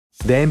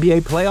The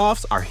NBA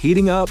playoffs are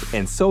heating up,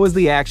 and so is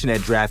the action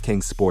at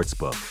DraftKings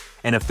Sportsbook,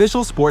 an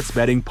official sports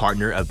betting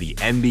partner of the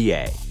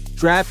NBA.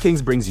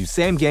 DraftKings brings you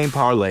same-game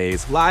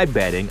parlays, live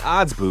betting,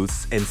 odds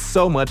boosts, and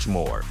so much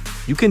more.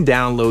 You can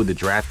download the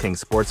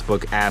DraftKings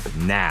Sportsbook app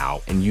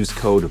now and use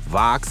code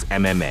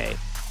VOXMMA.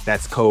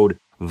 That's code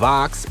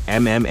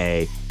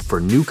VOXMMA for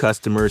new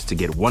customers to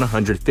get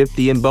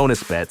 $150 in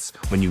bonus bets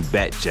when you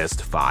bet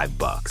just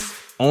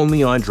 $5.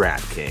 Only on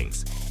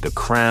DraftKings. The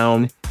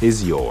crown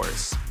is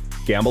yours.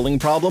 Gambling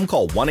problem?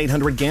 Call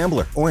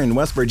 1-800-GAMBLER. Or in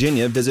West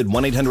Virginia, visit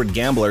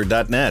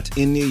 1-800-GAMBLER.net.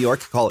 In New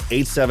York, call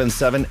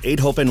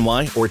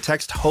 877-8-HOPE-NY or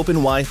text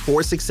HOPE-NY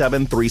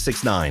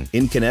 467-369.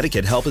 In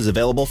Connecticut, help is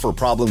available for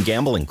problem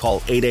gambling.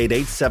 Call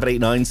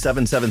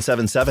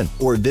 888-789-7777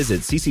 or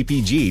visit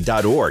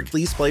ccpg.org.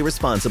 Please play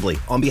responsibly.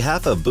 On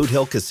behalf of Boot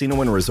Hill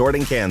Casino and Resort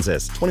in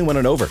Kansas, 21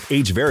 and over.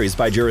 Age varies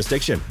by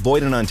jurisdiction.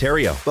 Void in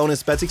Ontario.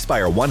 Bonus bets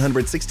expire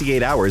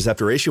 168 hours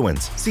after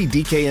issuance. See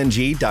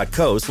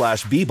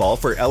dkng.co/bball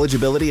for eligibility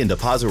and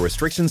deposit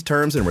restrictions,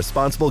 terms, and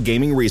responsible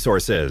gaming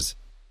resources.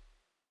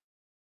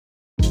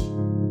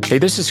 Hey,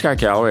 this is Scott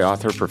Galloway,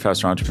 author,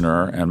 professor,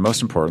 entrepreneur, and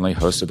most importantly,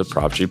 host of the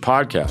Prop G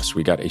podcast.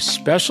 We got a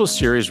special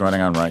series running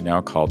on right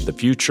now called The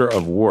Future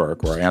of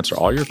Work, where I answer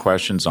all your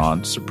questions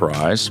on,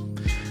 surprise,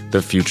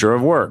 the future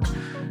of work.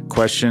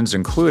 Questions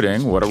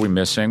including, what are we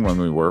missing when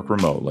we work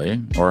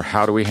remotely? Or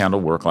how do we handle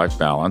work-life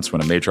balance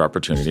when a major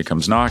opportunity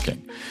comes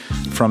knocking?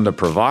 From the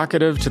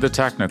provocative to the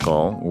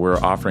technical, we're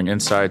offering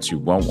insights you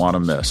won't want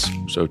to miss.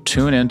 So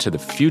tune in to The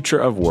Future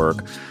of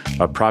Work,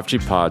 a Prop G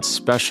Pod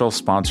special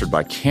sponsored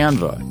by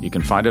Canva. You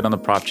can find it on the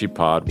Prop G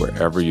Pod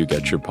wherever you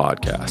get your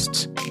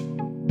podcasts.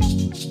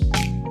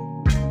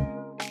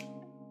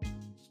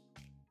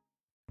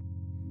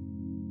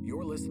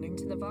 You're listening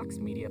to the Vox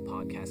Media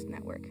Podcast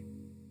Network.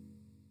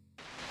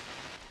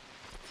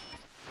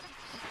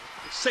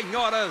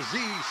 Senhoras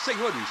e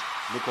senhores,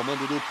 no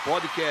comando do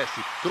podcast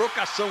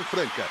Trocação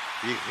Franca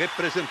e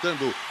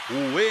representando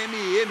o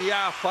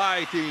MMA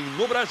Fighting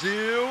no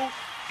Brasil,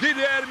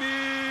 Guilherme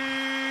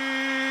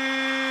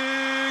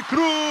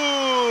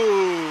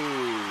Cruz.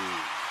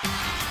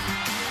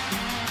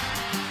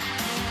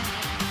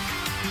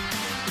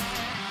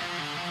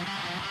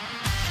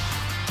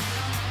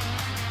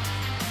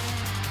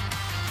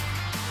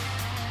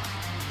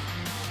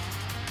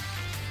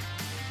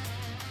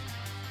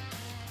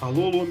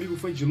 Alô, alô, amigo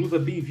fã de luta,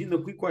 bem-vindo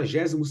ao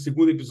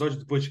 52º episódio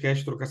do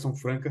podcast Trocação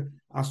Franca,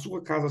 a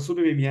sua casa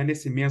sobre MMA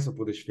nessa imensa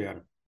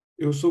podosfera.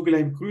 Eu sou o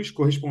Guilherme Cruz,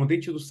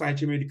 correspondente do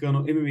site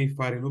americano MMA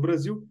Fighting no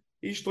Brasil,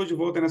 e estou de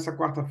volta nessa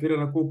quarta-feira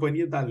na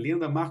companhia da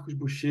lenda Marcos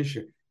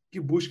Bochecha, que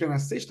busca na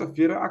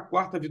sexta-feira a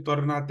quarta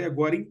vitória na até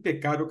agora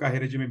impecável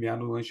carreira de MMA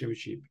no One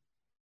Championship.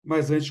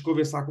 Mas antes de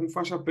conversar com o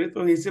Faixa Preta,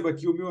 eu recebo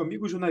aqui o meu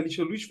amigo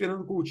jornalista Luiz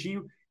Fernando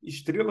Coutinho,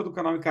 estrela do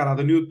canal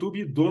Encarada no YouTube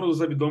e dono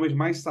dos abdômenes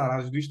mais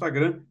sarados do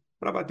Instagram,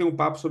 para bater um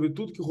papo sobre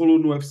tudo que rolou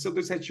no UFC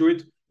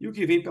 278 e o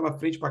que vem pela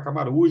frente para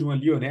Kamaru Usman,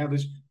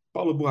 Leonidas,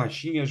 Paulo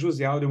Borrachinha,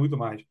 José Aldo e muito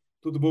mais.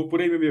 Tudo bom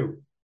por aí, meu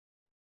amigo?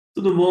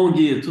 Tudo bom,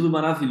 Gui? Tudo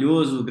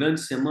maravilhoso.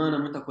 Grande semana,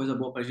 muita coisa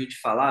boa para a gente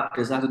falar.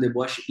 Apesar do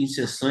deboche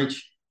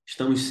incessante,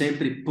 estamos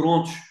sempre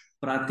prontos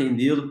para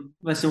atendê-lo.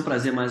 Vai ser um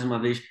prazer mais uma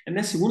vez. É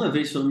minha segunda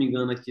vez, se eu não me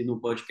engano, aqui no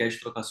podcast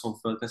Trocação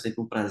Franca. É sempre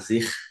um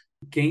prazer.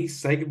 Quem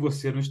segue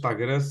você no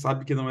Instagram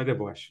sabe que não é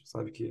deboche,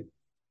 sabe que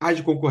há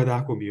de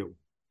concordar comigo.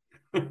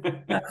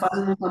 A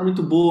fase não está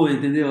muito boa,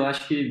 entendeu?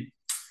 Acho que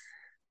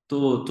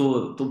tô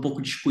um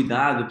pouco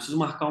descuidado. Preciso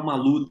marcar uma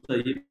luta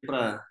aí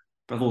para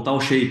voltar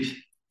ao shape.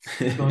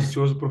 Estou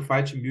ansioso para o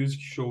Fight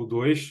Music Show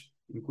 2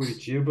 em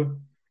Curitiba.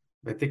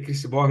 Vai ter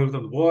Chris Borger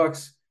lutando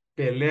boxe,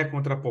 Pelé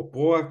contra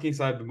Popó. Quem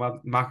sabe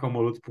marca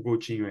uma luta pro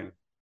Coutinho ainda.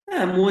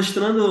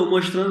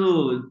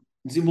 Mostrando,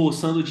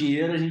 desembolsando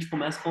dinheiro, a gente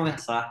começa a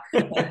conversar.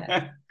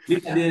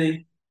 Brincadeira,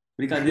 hein?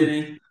 Brincadeira,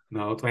 hein?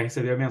 Não, tu vai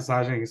receber a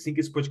mensagem assim que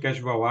esse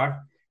podcast vai ao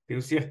ar.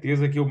 Tenho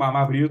certeza que o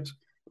Mamá Brito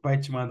vai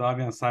te mandar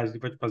uma mensagem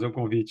para te fazer um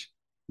convite.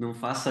 Não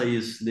faça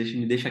isso.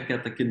 Me deixa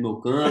quieto aqui no meu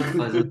canto,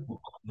 fazendo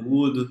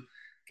mudo,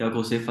 que é o que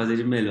eu sei fazer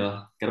de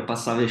melhor. Quero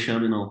passar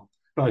vexame, não.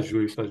 Tá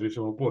justo, tá justo.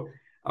 Irmão. Pô,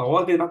 a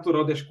ordem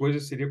natural das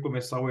coisas seria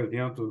começar o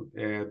evento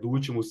do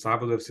último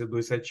sábado, deve ser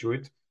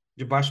 278,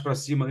 de baixo para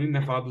cima, ali,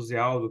 né? Falar do Zé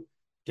Aldo,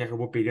 que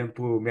acabou perdendo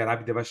por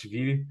Merab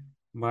Devashvili,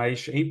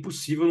 mas é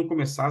impossível não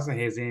começar essa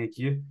resenha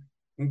aqui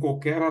com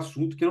qualquer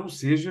assunto que não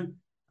seja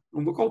um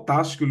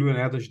nocautaço que o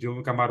Leonidas deu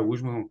no Kamaru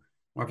Usman,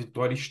 uma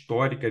vitória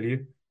histórica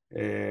ali.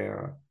 É,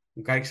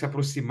 um cara que se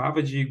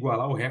aproximava de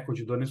igualar o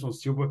recorde do Anderson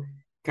Silva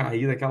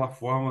cair daquela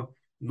forma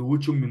no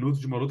último minuto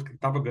de uma luta que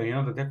estava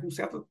ganhando, até com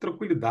certa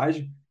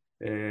tranquilidade.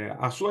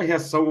 A sua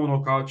reação ao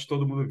nocaute,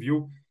 todo mundo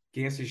viu.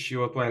 Quem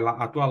assistiu a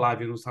tua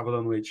live no sábado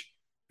à noite,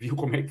 viu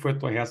como é que foi a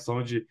tua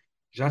reação de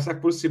já se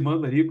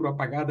aproximando ali para o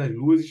apagar das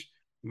luzes.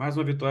 Mais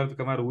uma vitória do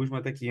Kamaru Usman,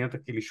 até que entra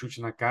aquele chute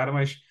na cara,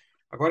 mas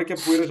agora que a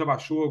poeira já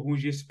baixou, alguns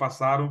dias se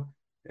passaram,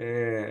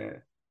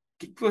 o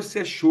que você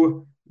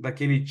achou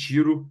daquele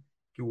tiro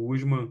que o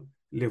Usman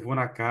levou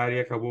na cara e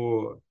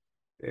acabou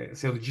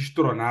sendo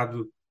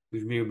destronado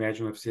dos meio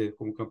médios no UFC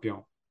como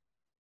campeão?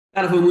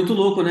 Cara, foi muito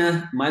louco,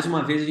 né? Mais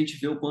uma vez a gente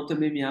vê o quanto o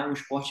MMA é um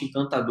esporte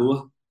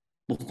encantador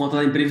por conta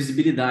da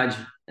imprevisibilidade.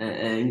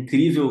 É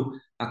incrível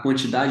a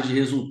quantidade de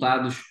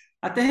resultados,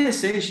 até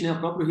recente, né? O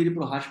próprio Hiri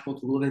Prohaska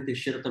contra o Glover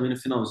Teixeira também no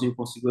finalzinho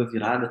conseguiu a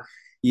virada.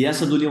 E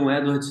essa do Leon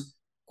Edwards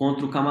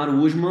contra o Kamaru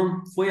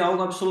Usman foi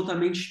algo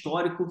absolutamente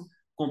histórico,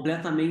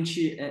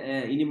 completamente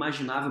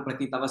inimaginável para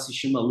quem estava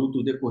assistindo a luta,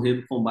 o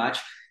decorrer do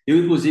combate. Eu,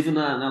 inclusive,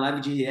 na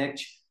live de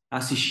React,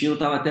 assistindo,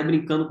 estava até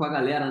brincando com a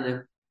galera,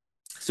 né?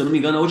 Se eu não me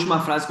engano, a última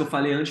frase que eu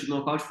falei antes do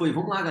nocaute foi: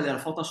 vamos lá, galera,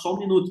 falta só um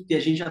minuto, porque a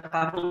gente já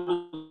estava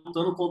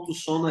lutando contra o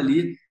sono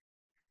ali,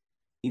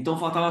 então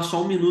faltava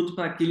só um minuto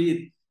para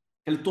aquele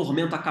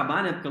tormento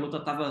acabar, né? Porque a luta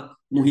estava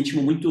num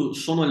ritmo muito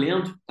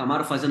sonolento,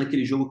 Camaro fazendo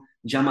aquele jogo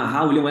de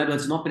amarrar, o Leon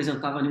Edwards não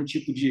apresentava nenhum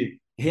tipo de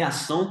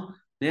reação,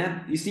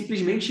 né? E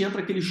simplesmente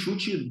entra aquele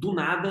chute do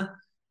nada.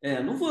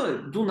 Não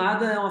vou, do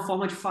nada é uma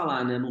forma de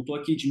falar, né? Não estou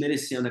aqui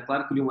desmerecendo. É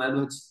claro que o Leon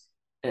Edwards,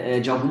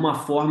 de alguma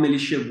forma, ele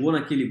chegou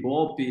naquele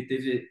golpe,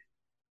 teve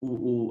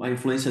a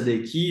influência da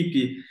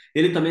equipe.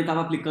 Ele também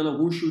estava aplicando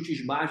alguns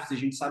chutes baixos. A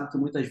gente sabe que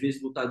muitas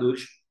vezes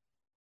lutadores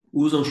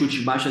usam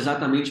chutes baixos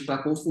exatamente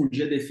para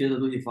confundir a defesa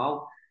do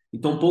rival.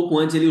 Então, um pouco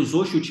antes, ele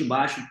usou chute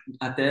baixo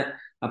até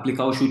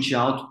aplicar o chute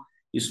alto.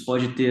 Isso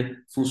pode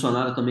ter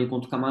funcionado também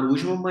contra o Kamaru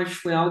Usman, mas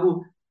foi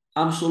algo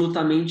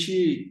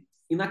absolutamente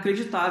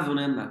inacreditável,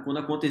 né? Quando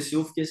aconteceu,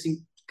 eu fiquei assim,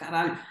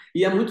 caralho.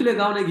 E é muito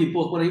legal, né, Gui?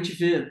 Pô, quando a gente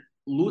vê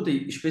luta,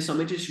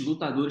 especialmente esses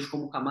lutadores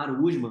como o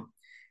Kamaru Usman,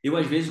 eu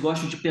às vezes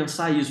gosto de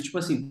pensar isso. Tipo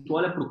assim, tu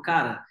olha pro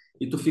cara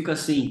e tu fica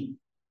assim,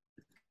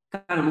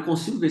 cara, eu não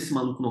consigo ver esse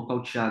maluco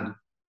nocauteado.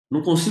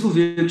 Não consigo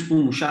ver, tipo,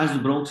 um Charles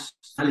do Bronx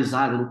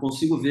finalizado. Não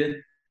consigo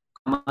ver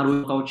o Kamaru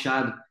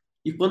nocauteado.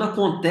 E quando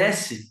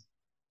acontece,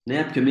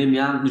 né, porque o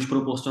MMA nos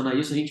proporciona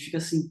isso, a gente fica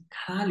assim,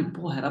 caralho,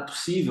 porra, era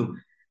possível.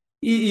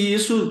 E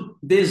isso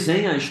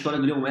desenha a história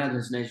do Leon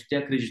Edwards, né, de ter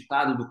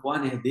acreditado do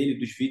corner dele,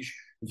 dos vídeos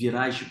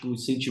virais, tipo,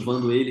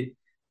 incentivando ele.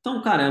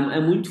 Então, cara, é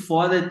muito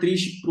foda, é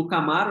triste pro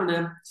Kamaru,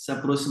 né, se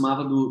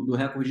aproximava do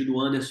recorde do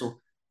Anderson,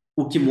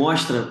 o que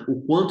mostra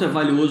o quanto é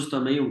valioso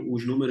também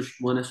os números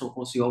que o Anderson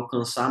conseguiu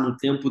alcançar no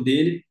tempo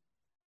dele,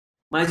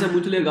 mas é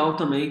muito legal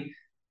também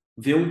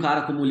ver um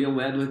cara como o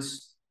Leon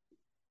Edwards,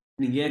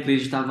 ninguém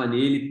acreditava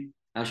nele,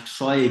 acho que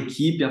só a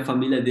equipe, a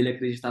família dele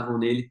acreditavam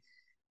nele.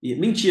 E,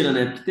 mentira,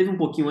 né? Porque teve um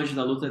pouquinho antes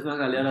da luta, teve uma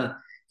galera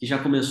que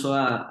já começou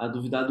a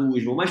duvidar do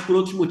Usman, mas por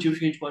outros motivos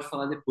que a gente pode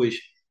falar depois.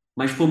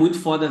 Mas foi muito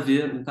foda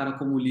ver um cara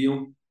como o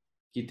Leon,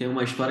 que tem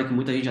uma história que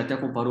muita gente até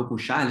comparou com o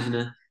Charles,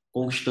 né?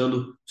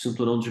 Conquistando o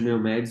cinturão dos meio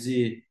médios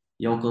e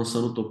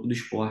alcançando o topo do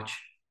esporte.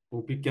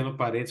 Um pequeno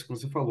parênteses, como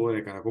você falou,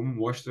 né, cara? Como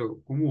mostra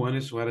como o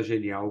Anderson era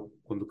genial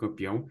quando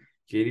campeão,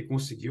 que ele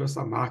conseguiu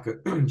essa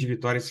marca de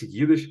vitórias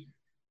seguidas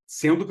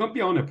sendo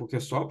campeão, né? Porque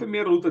só a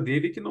primeira luta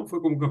dele que não foi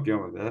como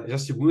campeão. Já a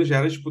segunda já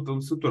era disputando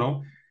o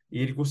cinturão e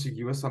ele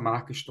conseguiu essa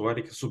marca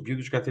histórica,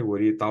 subindo de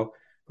categoria e tal.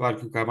 Claro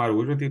que o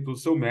Kamaru já tem todo o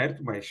seu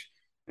mérito, mas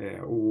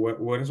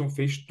o Anderson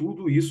fez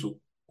tudo isso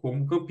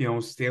como campeão,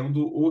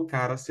 sendo o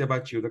cara a ser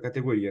batido da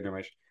categoria, né?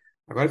 Mas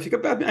agora fica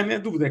a minha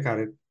dúvida, né,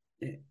 cara.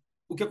 É,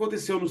 o que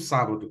aconteceu no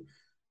sábado?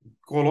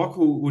 Coloca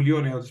o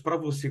Lionel para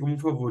você como um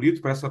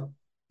favorito para essa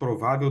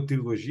provável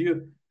trilogia,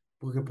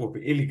 porque pô,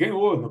 ele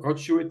ganhou,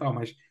 nocauteou e tal,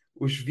 mas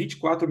os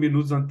 24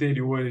 minutos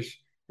anteriores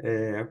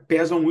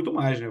pesam muito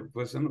mais, né?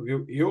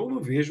 Eu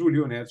não vejo o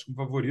Lionel como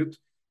favorito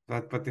para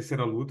a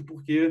terceira luta,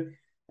 porque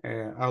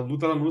a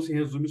luta ela não se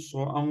resume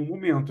só a um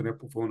momento, né?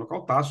 Pô, foi um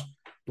nocautaço,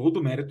 todo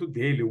o mérito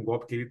dele, um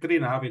golpe que ele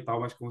treinava e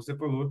tal, mas como você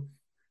falou,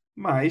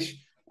 mas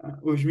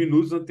os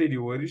minutos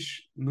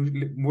anteriores nos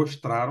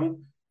mostraram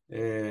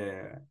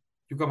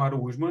que o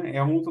Kamaru Usman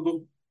é um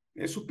lutador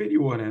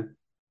superior, né?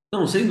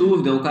 Não, sem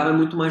dúvida, é um cara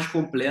muito mais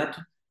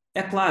completo.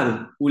 É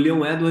claro, o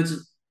Leon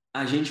Edwards,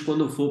 a gente,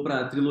 quando for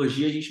para a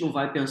trilogia, a gente não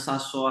vai pensar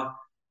só,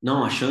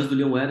 não, a chance do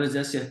Leon Edwards é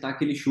acertar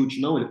aquele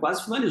chute. Não, ele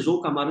quase finalizou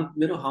o Kamaru no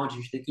primeiro round, a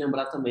gente tem que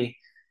lembrar também.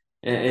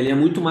 Ele é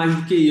muito mais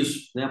do que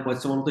isso, né?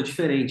 Pode ser uma luta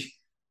diferente.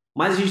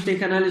 Mas a gente tem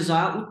que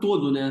analisar o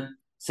todo, né?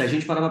 Se a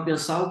gente parar para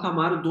pensar, o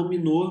Kamaru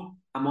dominou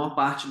a maior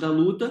parte da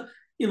luta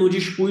e no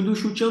descuido o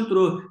chute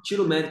entrou.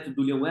 Tira o mérito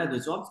do Leon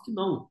Edwards? Óbvio que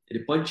não.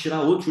 Ele pode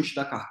tirar outro chute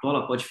da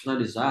cartola, pode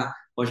finalizar,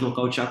 pode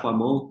nocautear com a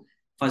mão,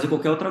 fazer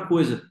qualquer outra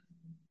coisa.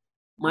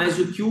 Mas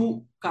o que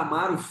o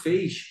Kamaru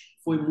fez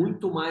foi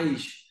muito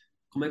mais,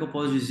 como é que eu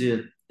posso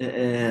dizer?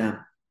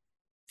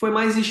 Foi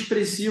mais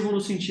expressivo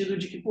no sentido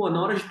de que, pô, na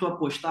hora de tu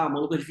apostar, uma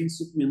luta de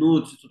 25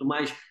 minutos e tudo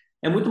mais,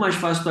 é muito mais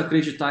fácil tu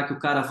acreditar que o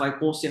cara vai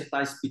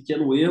consertar esse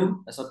pequeno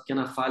erro, essa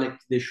pequena falha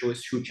que deixou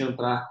esse chute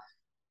entrar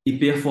e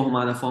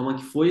performar da forma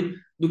que foi,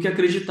 do que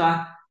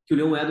acreditar que o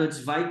Leon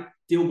Edwards vai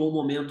ter um bom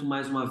momento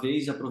mais uma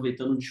vez,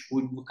 aproveitando o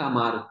descuido do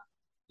Camaro.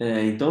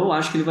 Então eu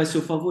acho que ele vai ser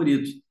o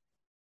favorito.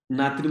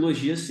 Na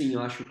trilogia, sim,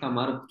 eu acho que o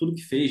Camaro, por tudo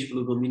que fez,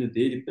 pelo domínio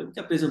dele, pelo que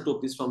apresentou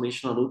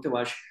principalmente na luta, eu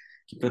acho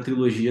que para a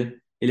trilogia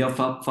ele é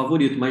o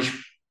favorito. Mas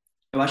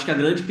eu acho que a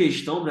grande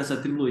questão para essa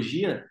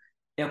trilogia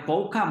é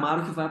qual o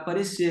Camaro que vai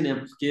aparecer, né?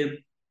 Porque,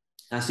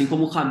 assim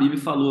como o Khabib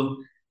falou,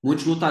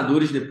 muitos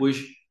lutadores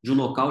depois de um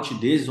nocaute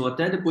desses, ou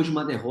até depois de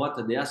uma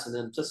derrota dessa, né?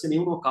 Não precisa ser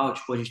nenhum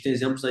nocaute. Pô, a gente tem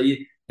exemplos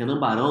aí, Renan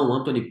Barão,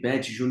 Anthony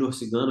Pettis, Júnior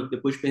Cigano, que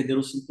depois perderam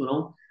o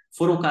cinturão,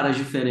 foram caras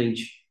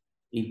diferentes.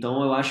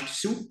 Então, eu acho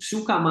que se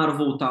o Kamaru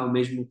voltar ao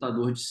mesmo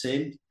lutador de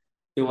sempre,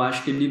 eu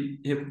acho que ele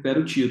recupera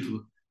o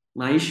título.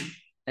 Mas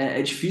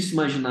é difícil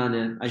imaginar,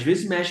 né? Às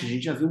vezes mexe, a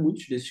gente já viu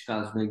muitos desses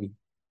casos, né, Gui?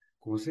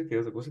 Com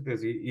certeza, com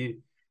certeza. E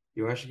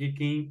eu acho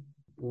que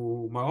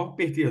o maior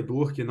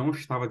perdedor que não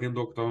estava dentro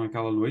do octógono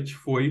naquela noite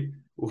foi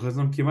o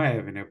Hamzat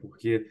Chimaev, né?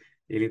 Porque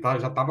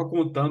já estava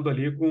contando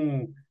ali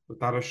com o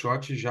Tara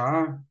Shot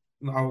já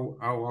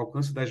ao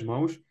alcance das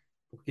mãos,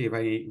 porque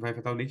vai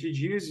enfrentar o Nate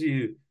Diaz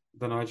e o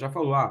Dana White já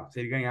falou, se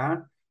ele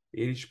ganhar,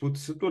 ele disputa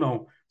o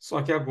cinturão.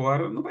 Só que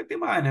agora não vai ter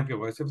mais, né? Porque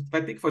agora você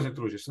vai ter que fazer a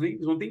trilogia,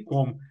 não tem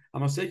como. A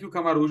não ser que o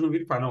Kamaru não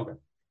vire e fale, não, cara,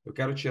 eu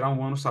quero tirar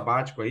um ano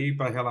sabático aí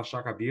para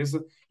relaxar a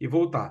cabeça e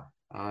voltar.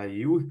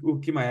 Aí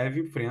o Chimaev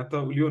enfrenta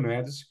o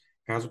Leonidas,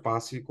 caso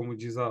passe, como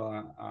diz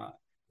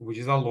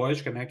a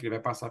lógica, né, que ele vai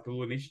passar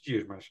pelo Nate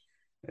Diaz, mas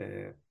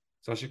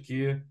você acha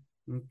que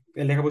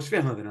ele acabou se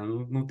ferrando, né?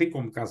 Não tem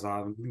como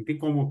casar, não tem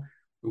como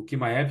o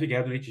Chimaev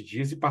ganhar do Nate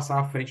Diaz e passar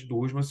à frente do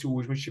Usman se o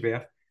Usman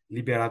estiver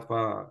liberado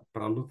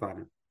para lutar,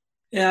 né?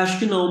 Acho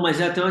que não, mas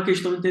é até uma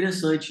questão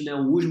interessante, né?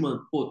 O Usman,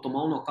 pô,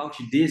 tomar um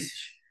nocaute desses,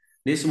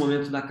 nesse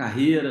momento da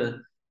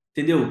carreira,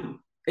 entendeu?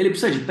 Ele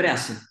precisa de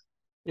pressa.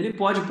 Ele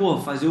pode, pô,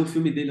 fazer o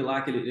filme dele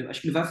lá,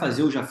 acho que ele vai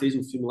fazer, ou já fez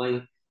um filme lá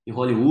em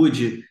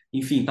Hollywood,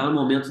 enfim, tá no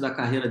momento da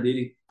carreira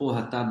dele,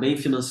 porra, tá bem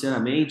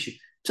financeiramente.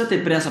 Precisa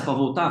ter pressa para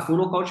voltar? Foi um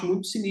nocaute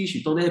muito sinistro.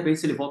 Então, de repente,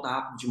 se ele volta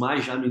rápido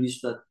demais, já no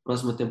início da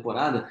próxima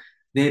temporada,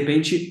 de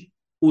repente,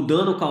 o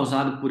dano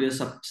causado por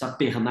essa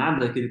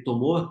pernada que ele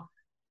tomou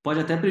pode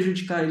até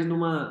prejudicar ele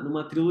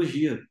numa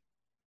trilogia.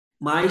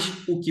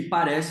 Mas o que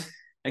parece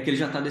é que ele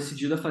já está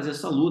decidido a fazer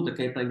essa luta,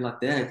 quer ir para a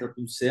Inglaterra, está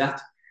tudo certo.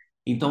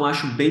 Então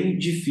acho bem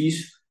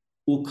difícil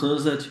o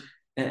Kansas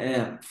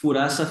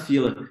furar essa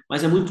fila.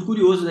 Mas é muito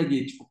curioso, né,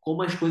 Gui? Tipo,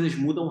 como as coisas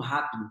mudam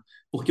rápido.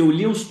 Porque o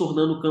Leon se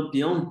tornando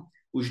campeão,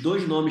 os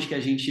dois nomes que a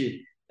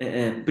gente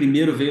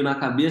primeiro veio na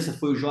cabeça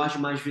foi o Jorge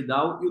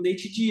Masvidal e o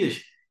Nate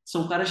Diaz.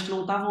 São caras que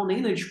não estavam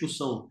nem na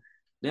discussão.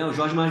 Né? O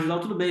Jorge Masvidal,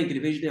 tudo bem, que ele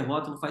veio de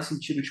derrota, não faz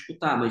sentido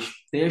disputar, mas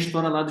tem a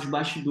história lá dos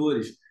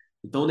bastidores.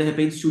 Então, de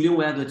repente, se o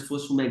Leon Edwards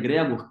fosse um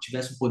McGregor,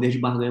 tivesse um poder de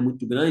barganha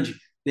muito grande,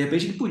 de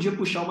repente ele podia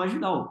puxar o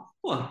Masvidal.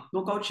 Pô,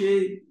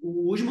 nocauteei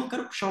o Usman, eu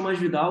quero puxar o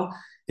Masvidal,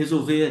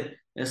 resolver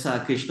essa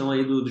questão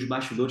aí dos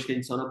bastidores que a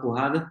gente saiu na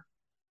porrada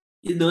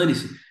e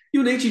dane-se. E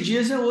o Nate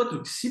Diaz é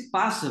outro, que se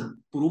passa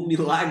por um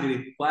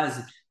milagre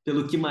quase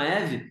pelo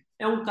Chimaev,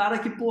 é um cara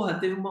que, porra,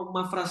 teve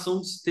uma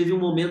fração, teve um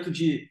momento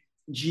de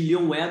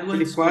Leon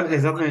Edwards contra.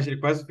 Exatamente, ele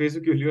quase fez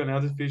o que o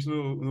Leonardo fez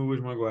no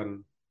último agora,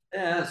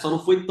 né? Só não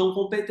foi tão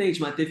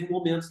competente, mas teve um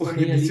momento Porque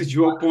também ali.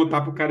 decidiu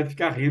apontar pro cara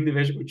ficar rindo em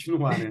vez de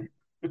continuar, né?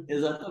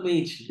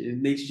 Exatamente.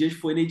 Nate Diaz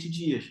foi Nate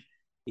Diaz.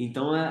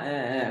 Então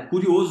é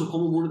curioso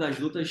como o mundo das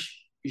lutas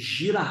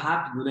gira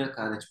rápido, né,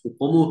 cara? Tipo,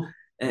 como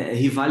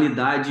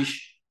rivalidades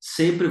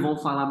sempre vão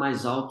falar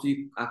mais alto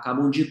e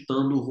acabam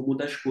ditando o rumo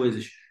das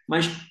coisas.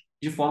 Mas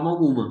de forma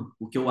alguma,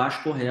 o que eu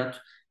acho correto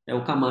é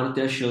o Camaro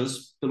ter a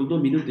chance pelo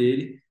domínio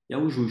dele, é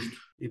o justo.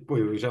 E, pô,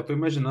 eu já tô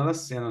imaginando a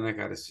cena, né,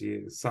 cara?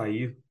 Se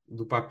sair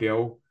do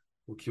papel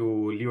o que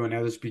o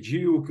Leonidas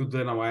pediu, o que o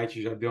Dana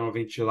White já deu uma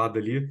ventilada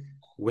ali,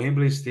 o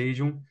Wembley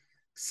Stadium,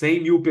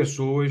 100 mil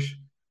pessoas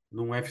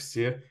num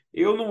UFC.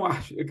 Eu não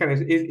acho... Cara,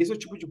 esse é o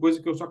tipo de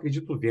coisa que eu só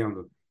acredito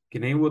vendo. Que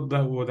nem o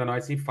Dana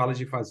White sempre fala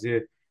de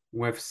fazer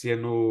um UFC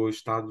no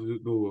estado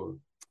do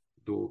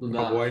Não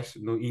dá. Cowboys,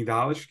 em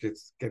Dallas, que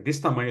é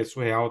desse tamanho, é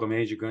surreal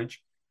também, é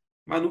gigante,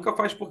 mas nunca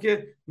faz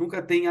porque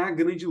nunca tem a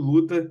grande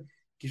luta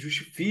que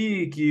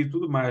justifique e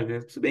tudo mais,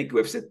 né? Se bem que o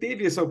UFC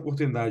teve essa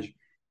oportunidade,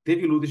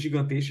 teve lutas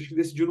gigantescas que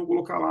decidiu não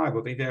colocar lá,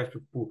 igual tem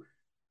tipo,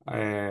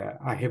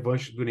 a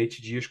revanche do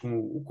Nate Diaz com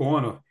o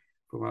Conor,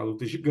 foi uma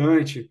luta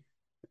gigante,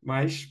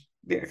 mas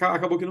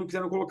acabou que não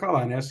quiseram colocar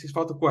lá, né? Se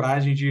falta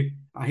coragem de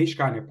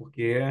arriscar, né?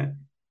 Porque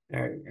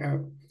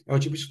é o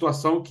tipo de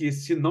situação que,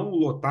 se não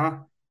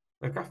lotar,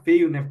 vai ficar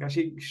feio, né? Ficar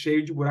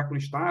cheio de buraco no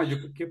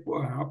estádio, porque,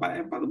 pô, é uma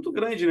parada muito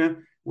grande, né?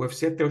 O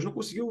UFC até hoje não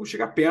conseguiu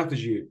chegar perto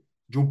de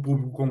um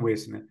público como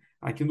esse, né?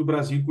 Aqui no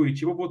Brasil, em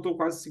Curitiba, botou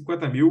quase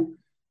 50 mil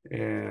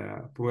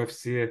para o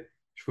UFC, acho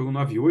que foi um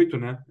 98,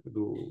 né?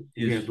 Do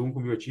Isso. Verdun com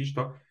o Miocic e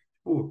tal.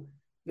 Pô,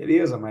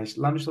 beleza, mas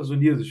lá nos Estados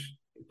Unidos,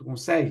 tu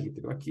consegue?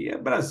 Entendeu? Aqui é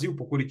Brasil,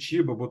 pô,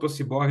 Curitiba, botou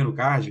Cyborg no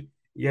card,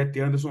 ia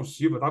ter Anderson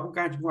Silva, tava com um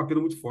card com um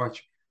apelo muito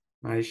forte.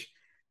 Mas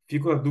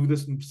fico a dúvida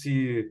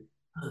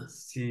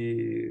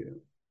se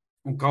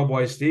um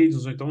Cowboy Stadium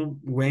ou então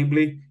o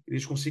Wembley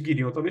eles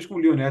conseguiriam. Talvez com o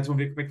Leonidas,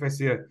 vamos ver como é que vai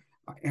ser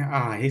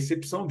a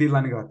recepção dele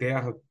lá na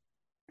Inglaterra,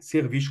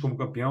 ser visto como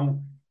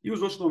campeão, e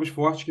os outros nomes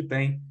fortes que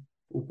tem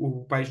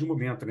o país no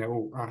momento, né?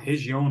 A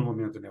região no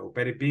momento, né? O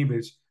Perry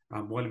Pimblett,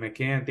 a Molly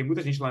McCann, tem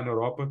muita gente lá na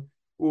Europa.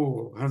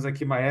 O Hansa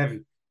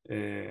Chimaev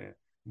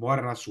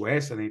mora na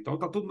Suécia, né? Então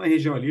tá tudo na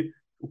região ali.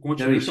 O Gary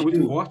continente é muito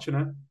Steele, forte,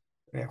 né?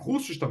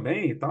 Russos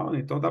também e tal, né?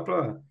 Então dá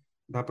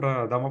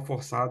para dar uma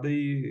forçada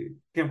e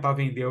tentar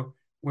vender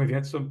um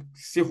evento,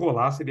 se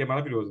rolar, seria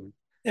maravilhoso, né?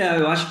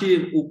 Eu acho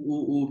que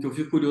o que eu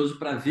fico curioso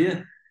para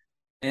ver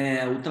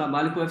é o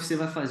trabalho que o UFC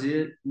vai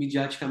fazer,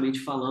 midiaticamente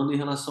falando, em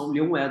relação ao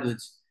Leon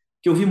Edwards.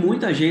 Que eu vi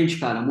muita gente,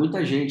 cara,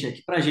 muita gente. É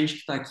que pra gente que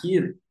está aqui,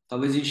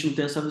 talvez a gente não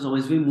tenha essa visão,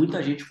 mas vi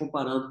muita gente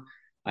comparando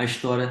a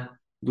história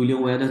do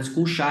Leon Edwards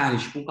com o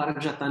Charles, com um cara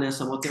que já está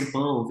nessa há mó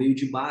tempão, veio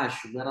de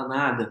baixo, não era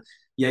nada.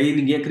 E aí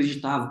ninguém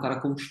acreditava, o cara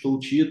conquistou o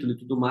título e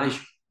tudo mais.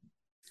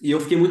 E eu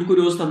fiquei muito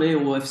curioso também,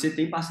 o UFC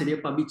tem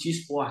parceria com a BT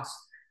Sports,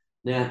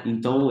 né?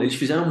 Então, eles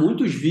fizeram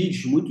muitos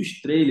vídeos,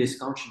 muitos trailers,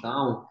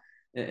 countdown,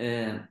 é,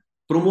 é,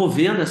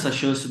 promovendo essa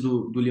chance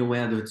do Leon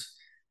Edwards,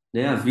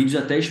 né?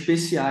 Vídeos até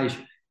especiais.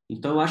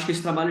 Então, eu acho que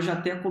esse trabalho já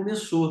até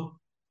começou.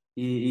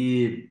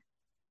 E,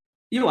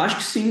 e eu acho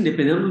que sim,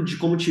 dependendo de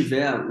como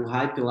tiver o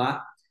hype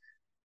lá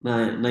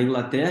na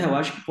Inglaterra, eu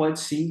acho que pode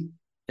sim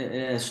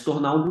se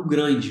tornar algo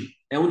grande.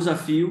 É um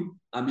desafio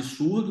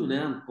absurdo,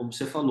 né? Como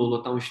você falou,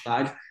 lotar um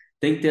estádio.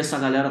 Tem que ter essa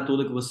galera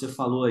toda que você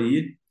falou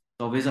aí,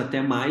 talvez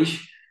até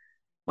mais.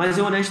 Mas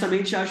eu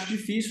honestamente acho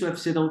difícil o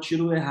UFC dar um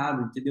tiro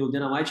errado, entendeu? O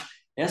Dana White,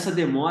 essa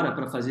demora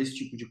para fazer esse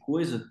tipo de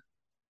coisa,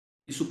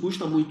 isso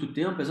custa muito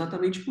tempo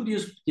exatamente por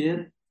isso,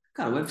 porque,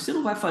 cara, o UFC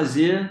não vai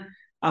fazer,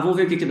 vamos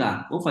ver o que que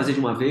dá, vamos fazer de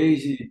uma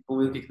vez e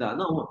vamos ver o que que dá.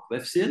 Não, o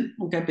UFC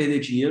não quer perder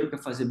dinheiro,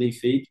 quer fazer bem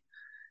feito.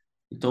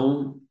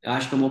 Então, eu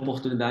acho que é uma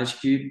oportunidade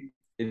que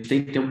ele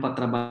tem tempo para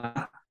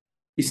trabalhar.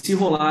 E se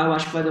rolar, eu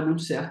acho que vai dar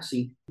muito certo,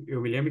 sim.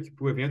 Eu me lembro que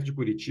o evento de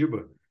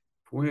Curitiba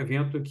foi um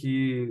evento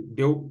que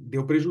deu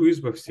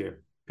prejuízo para o UFC,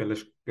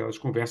 pelas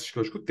conversas que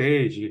eu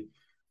escutei de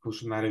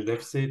funcionários do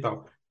UFC e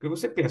tal. Porque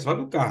você pensa,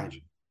 olha o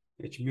card.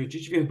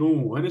 Tite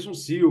Verdun, Anderson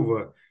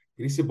Silva,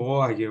 Chris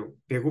Borg,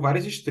 pegou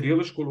várias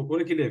estrelas, colocou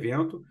naquele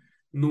evento,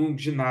 num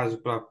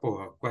ginásio para,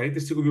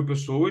 45 mil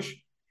pessoas,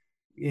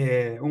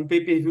 um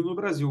pay-per-view no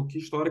Brasil, que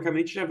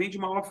historicamente já vende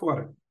mal lá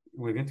fora.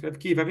 Um evento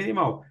que vai vender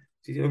mal.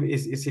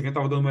 Esse evento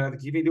estava dando uma olhada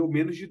aqui, vendeu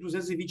menos de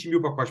 220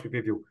 mil pacotes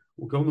pay-per-view,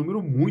 o que é um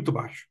número muito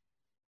baixo,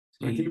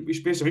 Sim.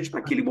 especialmente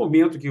para aquele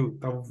momento que eu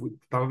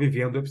estava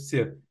vivendo o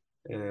UFC.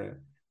 É,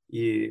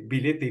 e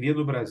bilheteria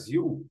no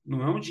Brasil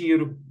não é um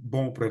dinheiro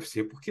bom para o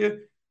UFC,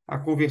 porque a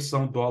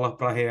conversão dólar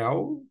para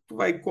real tu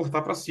vai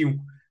cortar para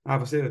 5.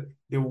 Você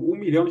deu R$ 1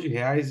 milhão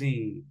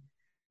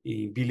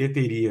em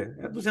bilheteria.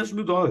 É 200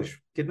 mil dólares,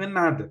 que não é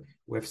nada.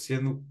 O UFC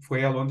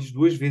foi a Londres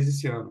 2 vezes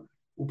esse ano.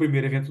 O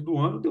primeiro evento do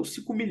ano deu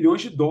 5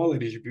 milhões de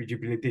dólares de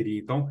bilheteria.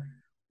 Então,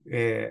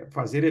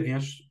 fazer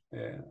eventos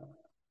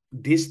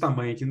desse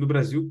tamanho aqui no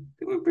Brasil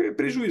tem um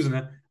prejuízo,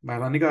 né? Mas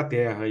lá na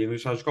Inglaterra e no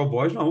estado de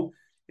Cowboys, não.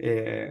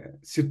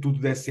 Se tudo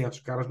der certo, os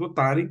caras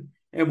lotarem,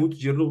 é muito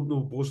dinheiro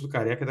no bolso do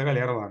careca da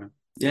galera lá, né?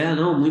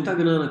 Não, muita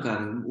grana,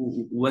 cara.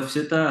 O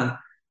UFC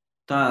tá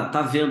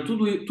vendo,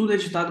 tudo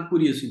editado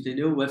por isso,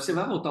 entendeu? O UFC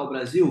vai voltar ao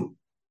Brasil,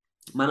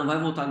 mas não vai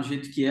voltar do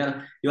jeito que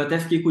era. Eu até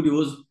fiquei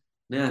curioso,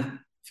 né?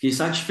 Fiquei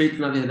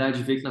satisfeito, na verdade,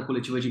 de ver que na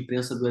coletiva de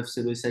imprensa do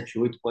UFC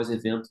 278,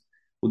 pós-evento,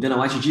 o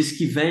Dana White disse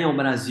que vem ao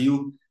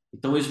Brasil.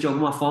 Então, isso de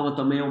alguma forma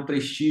também é um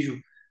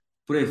prestígio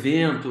para o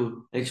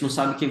evento. A gente não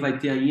sabe quem vai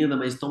ter ainda,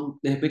 mas então,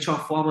 de repente, é uma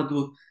forma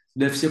do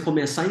UFC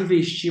começar a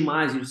investir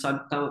mais. A gente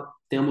sabe que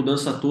tem a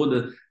mudança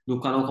toda do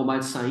canal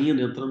Combate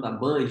saindo, entrando da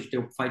Band, tem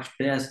o Fight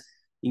Pass.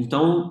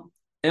 Então,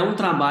 é um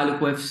trabalho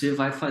que o UFC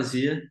vai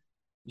fazer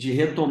de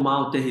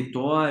retomar o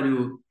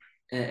território,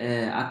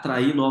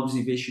 atrair novos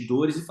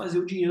investidores e fazer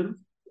o dinheiro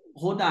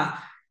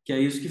rodar, que é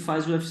isso que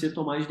faz o UFC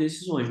tomar as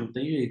decisões, não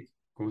tem jeito.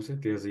 Com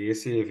certeza. E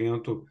esse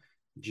evento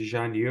de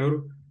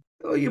janeiro,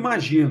 eu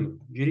imagino,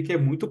 diria que é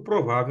muito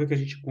provável que a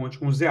gente conte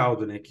com o Zé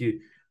Aldo, né?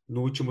 Que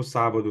no último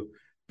sábado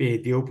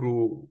perdeu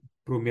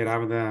pro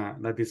Merab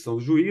na decisão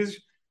dos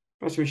juízes,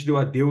 praticamente deu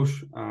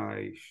adeus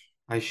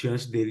às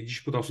chances dele de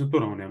disputar o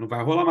cinturão, né? Não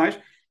vai rolar mais,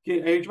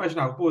 porque aí a gente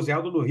imaginava, pô, o Zé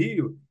Aldo no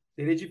Rio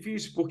seria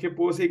difícil, porque,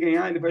 pô, se ele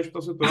ganhar, ele vai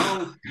disputar o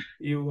cinturão,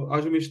 e o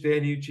Aljamain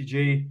Sterling e o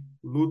TJ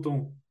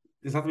lutam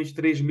exatamente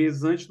 3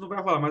 meses antes, não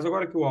vai rolar. Mas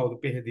agora que o Aldo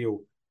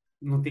perdeu,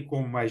 não tem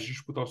como mais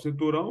disputar o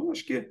cinturão,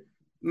 acho que é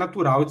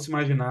natural de se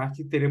imaginar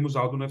que teremos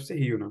Aldo no UFC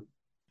Rio, né?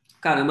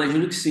 Cara, eu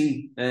imagino que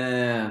sim.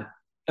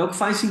 É o que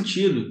faz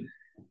sentido.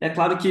 É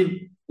claro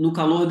que no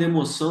calor da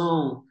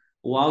emoção,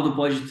 o Aldo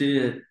pode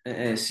ter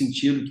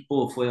sentido que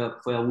pô, foi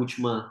a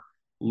última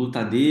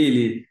luta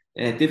dele.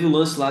 Teve o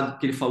lance lá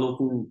que ele falou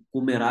com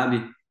o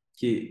Merab,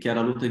 que era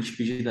a luta de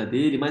despedida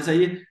dele, mas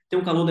aí tem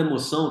o calor da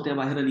emoção, tem a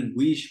barreira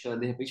linguística,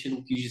 de repente ele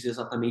não quis dizer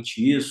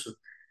exatamente isso.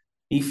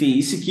 Enfim,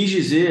 e se quis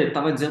dizer,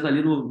 estava dizendo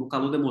ali no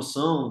calor da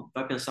emoção,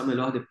 vai pensar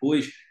melhor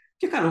depois.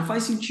 Porque, cara, não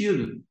faz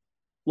sentido.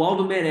 O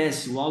Aldo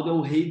merece, o Aldo é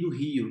o rei do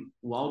Rio.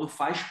 O Aldo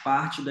faz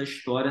parte da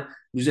história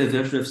dos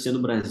eventos do UFC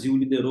no Brasil,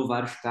 liderou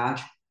vários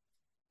cards.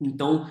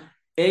 Então,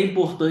 é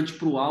importante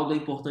para o Aldo, é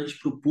importante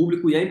para o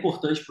público e é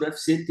importante para o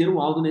UFC ter o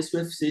Aldo nesse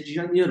UFC de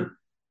janeiro.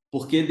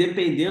 Porque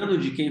dependendo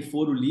de quem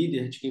for o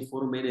líder, de quem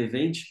for o main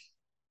event,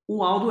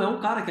 o Aldo é um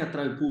cara que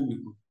atrai o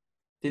público.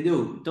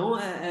 Entendeu? Então,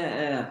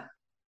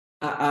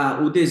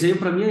 o desenho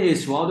para mim é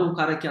esse. O Aldo é um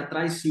cara que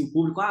atrai sim o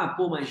público.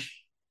 Pô, mas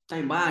tá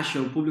em baixa,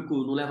 o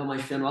público não leva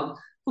mais fé no Aldo.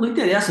 Não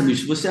interessa,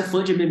 bicho. Se você é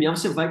fã de MMA,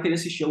 você vai querer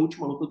assistir a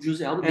última luta do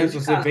José Aldo Se dentro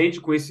de você casa.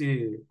 vende com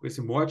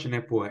esse mote, né,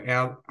 pô, é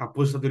a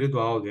aposentadoria do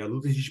Aldo, é a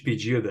luta de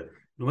despedida.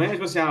 Não é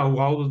tipo assim, o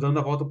Aldo dando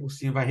a volta por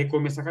cima, vai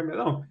recomeçar a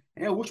caminhada. Não,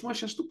 é a última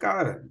chance do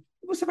cara.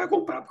 E você vai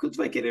comprar porque tu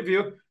vai querer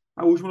ver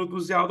a última luta do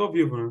Zé Aldo ao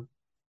vivo, né?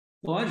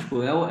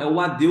 Lógico, é o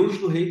adeus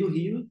do Rei do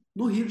Rio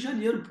no Rio de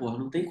Janeiro, porra.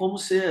 Não tem como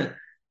ser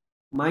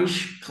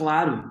mais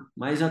claro,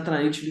 mais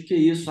atraente do que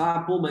isso.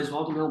 Ah, pô, mas o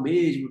Aldo não é o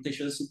mesmo, não tem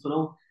chance de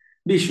cinturão.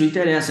 Bicho, não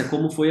interessa. É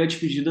como foi a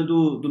despedida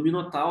do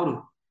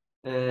Minotauro.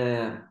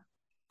 É,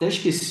 até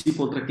esqueci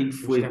contra quem que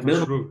O foi. Stefan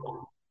Mesmo Struve.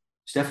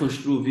 Stefan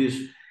Struve,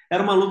 isso.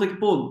 Era uma luta que,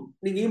 pô,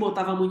 ninguém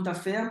botava muita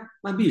fé,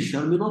 mas, bicho,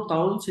 era o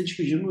Minotauro se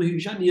despedindo no Rio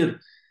de Janeiro.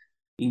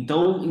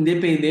 Então,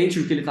 independente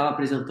do que ele estava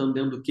apresentando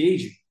dentro do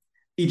cage,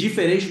 e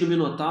diferente do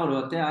Minotauro, eu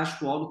até acho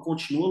que o Aldo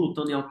continua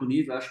lutando em alto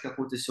nível. Eu acho que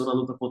aconteceu na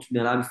luta contra o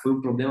Merab foi um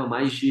problema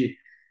mais de,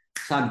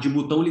 sabe, de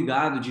botão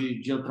ligado,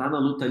 de entrar na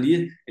luta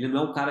ali. Ele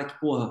não é um cara que,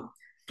 porra,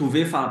 tu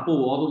vê e fala, pô,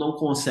 o Aldo não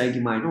consegue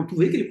mais. Não, tu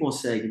vê que ele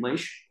consegue,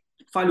 mas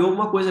falhou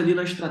alguma coisa ali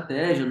na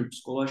estratégia, no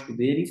psicológico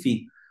dele,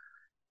 enfim.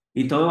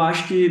 Então, eu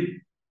acho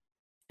que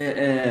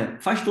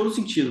faz todo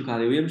sentido,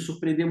 cara. Eu ia me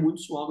surpreender muito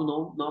se o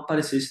Aldo não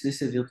aparecesse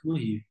nesse evento no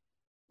Rio.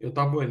 Eu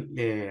estava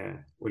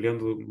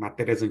olhando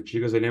matérias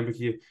antigas, eu lembro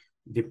que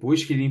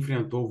depois que ele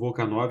enfrentou o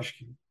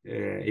Volkanovski,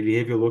 ele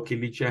revelou que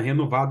ele tinha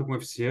renovado com o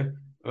UFC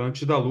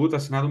antes da luta,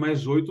 assinado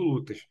mais 8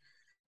 lutas.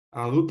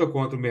 A luta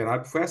contra o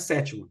Merab foi a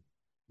sétima,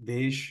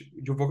 desde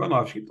o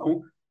Volkanovski.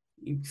 Então,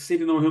 se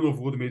ele não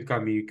renovou do meio do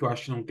caminho, que eu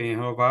acho que não tenha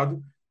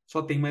renovado,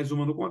 só tem mais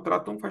uma no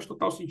contrato, então faz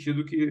total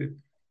sentido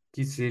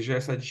que seja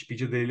essa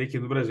despedida dele aqui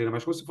no Brasil, né?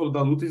 Mas quando você falou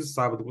da luta de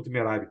sábado contra o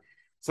Merab,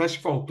 você acha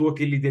que faltou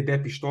aquele Dedé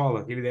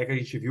Pistola, aquele Dedé que a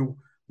gente viu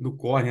no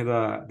corner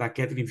da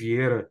Catherine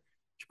Vieira,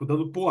 tipo,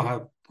 dando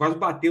porra, quase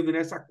batendo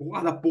nessa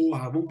corda,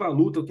 porra, vamos pra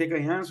luta, quer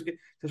ganhar, não sei o quê.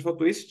 Você acha que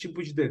faltou esse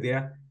tipo de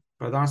Dedé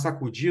para dar uma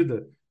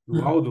sacudida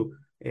no Aldo?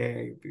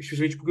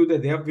 Especialmente porque o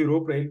Dedé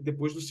virou para ele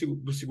depois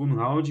do segundo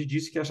round e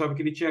disse que achava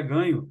que ele tinha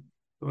ganho.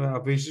 Então,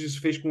 às vezes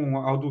isso fez com que o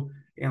Aldo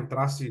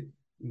entrasse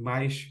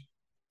mais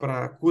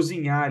para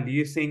cozinhar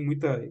ali, sem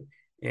muita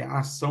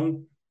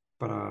ação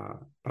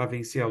para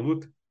vencer a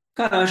luta.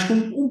 Cara, eu acho que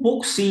um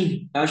pouco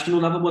sim. Eu acho que não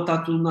dá para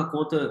botar tudo na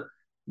conta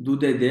do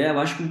Dedé,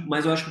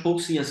 mas eu acho que um pouco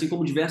sim. Assim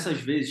como diversas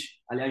vezes,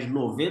 aliás,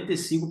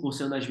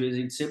 95% das vezes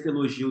a gente sempre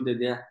elogia o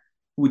Dedé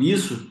por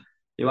isso,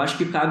 eu acho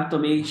que cabe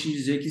também a gente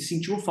dizer que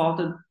sentiu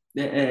falta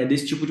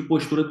desse tipo de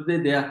postura do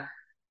Dedé.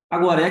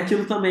 Agora, é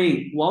aquilo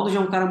também, o Aldo já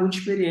é um cara muito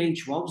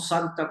experiente, o Aldo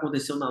sabe o que está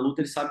acontecendo na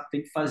luta, ele sabe o que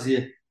tem que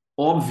fazer.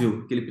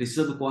 Óbvio que ele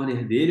precisa do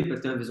corner dele para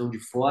ter uma visão de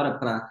fora,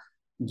 para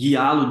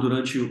guiá-lo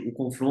durante o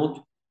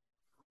confronto.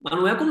 Mas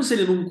não é como se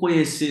ele não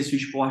conhecesse o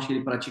esporte que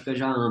ele pratica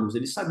já há anos.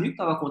 Ele sabia o que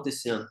estava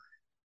acontecendo.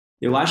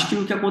 Eu acho que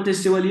o que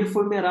aconteceu ali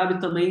foi o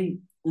Merab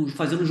também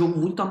fazendo um jogo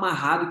muito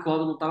amarrado, que o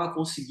Aldo não estava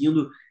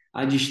conseguindo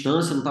a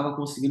distância, não estava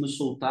conseguindo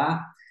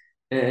soltar.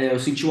 Eu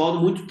senti o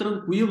Aldo muito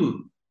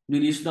tranquilo no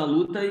início da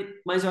luta,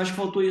 mas eu acho que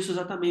faltou isso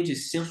exatamente,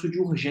 esse senso de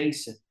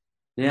urgência.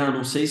 Né? Eu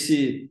não sei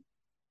se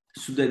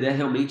o Dedé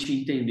realmente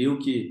entendeu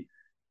que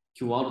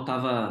o Aldo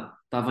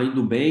estava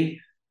indo bem,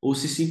 ou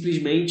se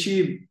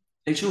simplesmente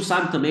a gente não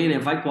sabe também, né?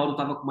 Vai que o Aldo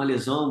estava com uma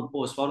lesão,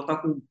 pô, se o Aldo está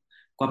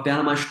com a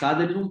perna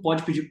machucada, ele não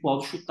pode pedir para o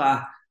Aldo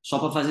chutar, só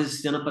para fazer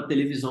cena para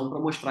televisão, para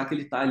mostrar que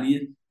ele está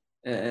ali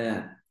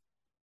é,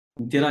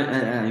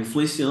 é,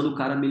 influenciando o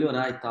cara a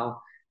melhorar e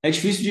tal. É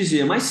difícil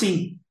dizer, mas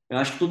sim, eu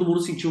acho que todo mundo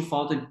sentiu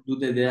falta do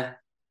Dedé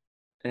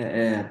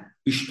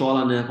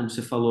pistola, né? Como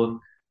você falou,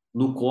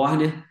 no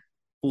corner,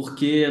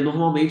 porque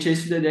normalmente é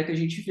esse o Dedé que a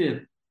gente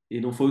vê. E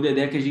não foi o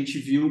Dedé que a gente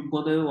viu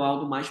quando o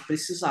Aldo mais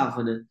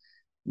precisava, né?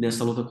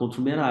 Nessa luta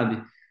contra o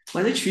Merab.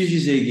 Mas é difícil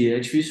dizer, Gui, é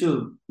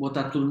difícil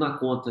botar tudo na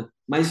conta.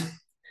 Mas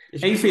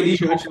é infeliz Especialmente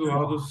de antes qualquer do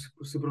Aldo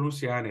forma. se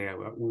pronunciar, né?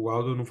 O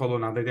Aldo não falou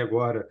nada até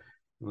agora,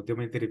 não tem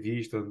uma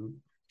entrevista. A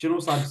gente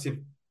não sabe se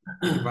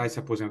ele vai se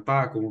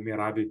aposentar, como o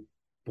Merab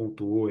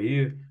pontuou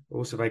aí,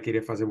 ou se vai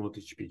querer fazer uma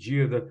outra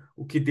despedida,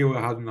 o que deu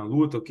errado na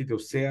luta, o que deu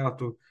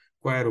certo,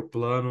 qual era o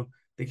plano.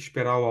 Tem que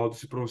esperar o Aldo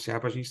se pronunciar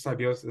para a gente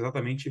saber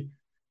exatamente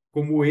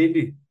como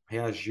ele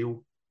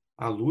reagiu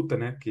à luta,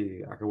 né?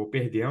 Que acabou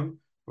perdendo.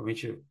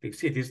 Realmente, tenho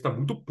certeza que está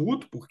muito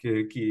puto,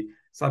 porque que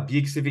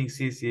sabia que se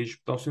vencesse ia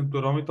disputar o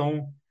cinturão,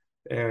 então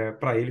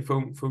para ele foi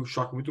um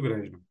choque muito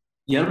grande, né?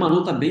 E era uma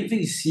luta bem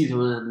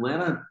vencível, né? Não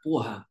era,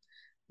 porra,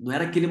 não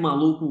era aquele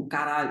maluco,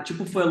 caralho.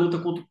 Tipo, foi a luta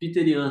contra o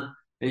Peter Yan.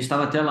 A gente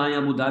estava até lá em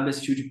Abu Dhabi,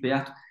 assistiu de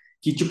perto.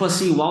 Que, tipo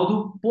assim, o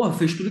Aldo, porra,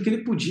 fez tudo que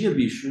ele podia,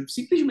 bicho.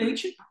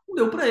 Simplesmente não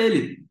deu pra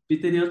ele. O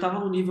Peter Yan tava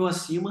no nível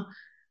acima.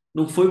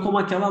 Não foi como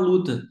aquela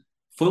luta.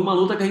 Foi uma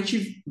luta que a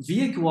gente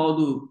via que o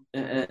Aldo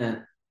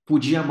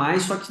podia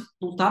mais, só que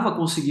não estava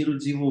conseguindo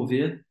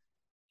desenvolver.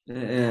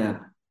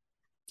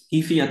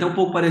 Enfim, até um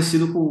pouco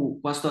parecido com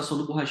a situação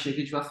do Borrachinha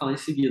que a gente vai falar em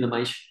seguida,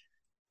 mas,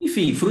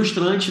 enfim,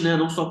 frustrante, né?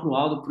 Não só para o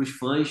Aldo, para os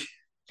fãs,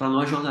 para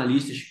nós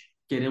jornalistas que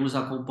queremos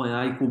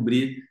acompanhar e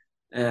cobrir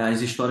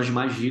as histórias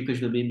mais ricas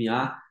do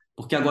MMA,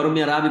 porque agora o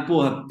Merab,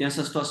 porra, tem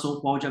essa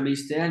situação com o Aljamain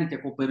Sterling, que é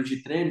companheiro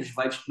de treinos,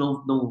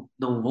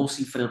 não vão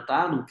se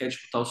enfrentar, não quer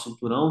disputar o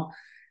cinturão.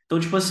 Então,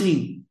 tipo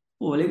assim,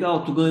 pô,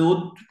 legal, tu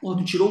ganhou, pô,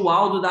 tu tirou o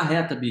Aldo da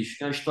reta, bicho,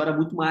 que é uma história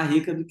muito mais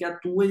rica do que a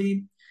tua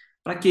e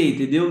pra quê,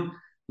 entendeu?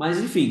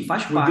 Mas, enfim,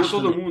 faz Fudeu parte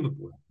todo também. mundo,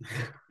 pô.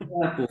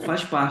 É, pô,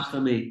 faz parte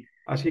também.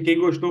 Acho que quem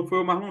gostou foi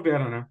o Marlon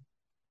Vera, né?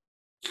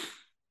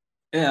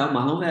 É, o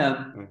Marlon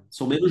É,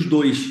 são menos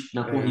dois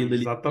na corrida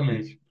ali.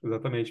 exatamente,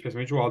 exatamente.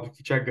 Especialmente o Aldo,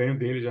 que tinha ganho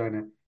dele já,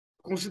 né?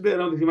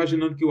 Considerando,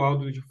 imaginando que o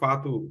Aldo, de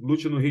fato,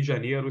 lute no Rio de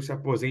Janeiro, se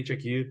aposente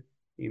aqui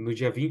no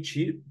dia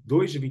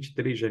 22 de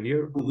 23 de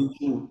janeiro, O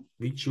 21.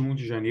 21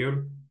 de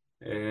janeiro.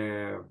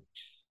 É,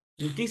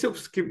 em quem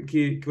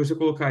que você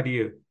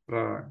colocaria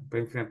para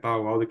enfrentar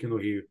o Aldo aqui no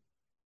Rio?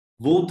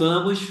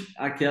 Voltamos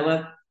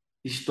àquela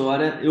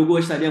história. Eu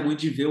gostaria muito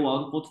de ver o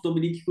Aldo contra o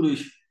Dominique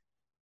Cruz.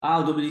 Ah,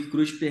 o Dominique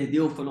Cruz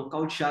perdeu, foi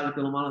nocauteado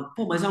pelo Marlon.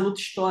 Pô, mas é uma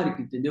luta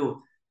histórica,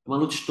 entendeu? É uma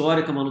luta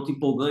histórica, uma luta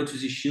empolgante.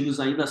 Os estilos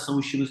ainda são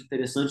estilos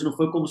interessantes. Não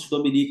foi como se o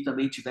Dominique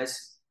também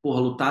tivesse, porra,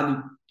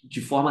 lutado de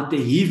forma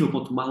terrível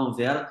contra o Marlon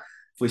Vera.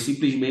 Foi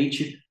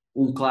simplesmente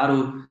um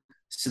claro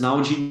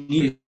sinal de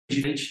nível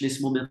diferente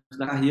nesse momento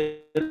da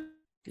carreira.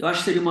 Eu acho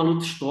que seria uma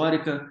luta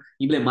histórica,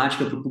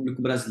 emblemática para o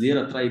público brasileiro,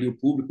 atrairia o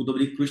público. O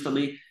Dominique Cruz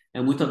também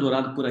é muito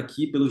adorado por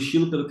aqui, pelo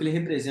estilo, pelo que ele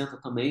representa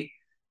também.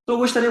 Então eu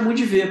gostaria muito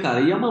de ver,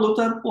 cara. E é uma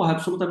luta, porra,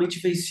 absolutamente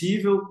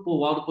vencível. Pô,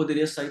 o Aldo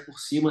poderia sair por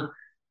cima,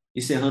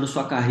 encerrando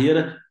sua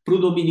carreira. Para o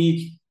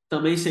Dominique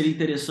também seria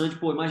interessante.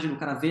 Pô, imagina, o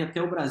cara vem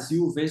até o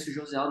Brasil, vence o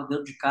José Aldo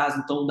dentro de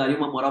casa, então daria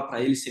uma moral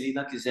para ele se ele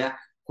ainda quiser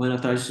correndo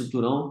atrás do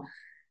cinturão.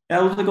 É a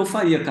luta que eu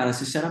faria, cara,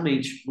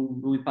 sinceramente. Não,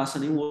 não me passa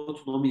nenhum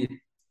outro nome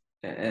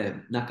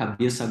na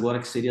cabeça agora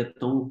que seria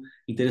tão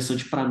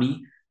interessante para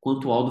mim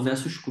quanto Aldo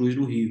versus Cruz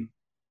no Rio.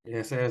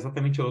 Essa é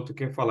exatamente a outra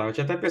que eu ia falar. Eu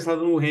tinha até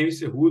pensado no Henry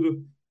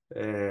Cejudo,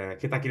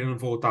 que tá querendo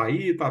voltar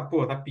aí,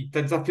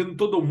 tá desafiando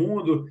todo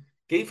mundo,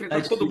 quer É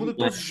enfrentar todo mundo difícil,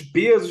 em né? todos os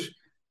pesos,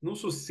 não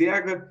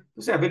sossega.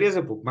 Você,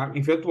 beleza, pô, mas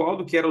enfrenta o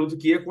Aldo, que era a luta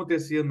que ia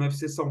acontecer no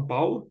UFC São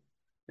Paulo,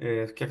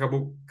 que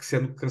acabou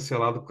sendo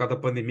cancelado por causa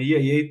da pandemia,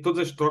 e aí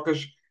todas as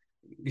trocas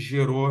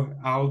gerou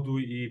Aldo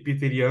e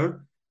Peter Yan,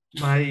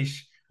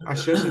 mas a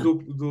chance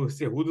do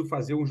Cejudo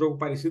fazer um jogo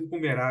parecido com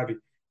o Merab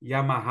e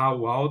amarrar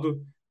o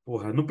Aldo,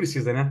 porra, não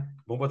precisa, né?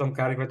 Vamos botar um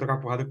cara que vai trocar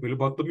porrada com ele,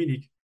 bota o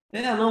Dominique.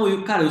 Não,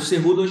 e cara, o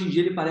Cerrudo hoje em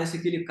dia ele parece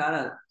aquele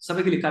cara,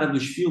 sabe aquele cara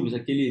dos filmes,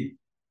 aquele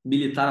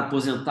militar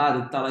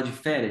aposentado que tá lá de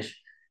férias,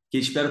 que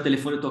espera o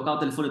telefone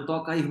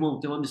toca, ah, irmão,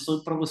 tem uma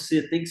missão para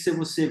você, tem que ser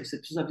você, você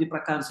precisa vir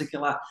para cá, não sei o que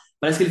lá.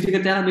 Parece que ele fica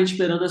eternamente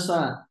esperando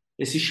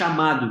esse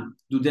chamado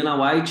do Dana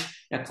White,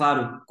 é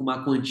claro, com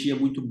uma quantia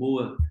muito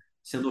boa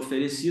sendo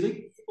oferecida,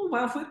 e não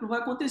vai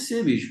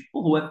acontecer, bicho.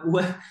 Porra,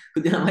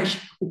 o Dana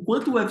White, o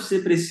quanto o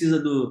UFC precisa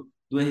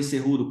do R.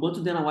 Cerrudo, o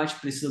quanto o Dana White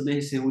precisa do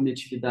R. Cerrudo em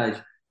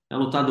atividade? É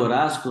um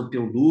lutadoraço,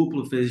 campeão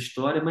duplo, fez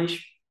história, mas,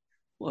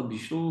 pô,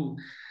 bicho,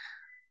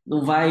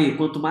 não vai.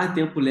 Quanto mais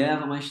tempo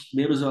leva, mais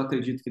menos eu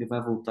acredito que ele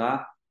vai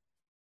voltar.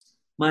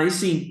 Mas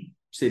sim,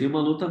 seria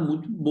uma luta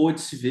muito boa de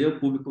se ver, o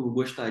público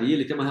gostaria.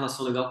 Ele tem uma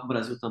relação legal com o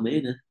Brasil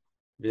também, né?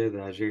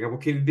 Verdade. Acabou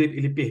que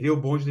ele perdeu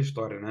o bonde da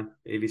história, né?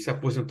 Ele se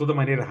aposentou da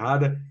maneira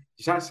errada,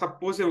 já se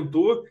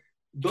aposentou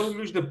 2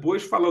 minutos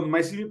depois falando,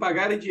 mas se me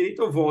pagarem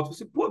direito eu volto.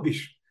 Você, pô,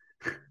 bicho,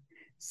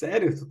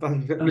 sério?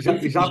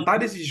 Tu já tá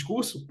nesse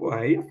discurso? Pô,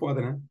 aí é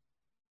foda, né?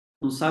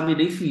 Não sabe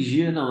nem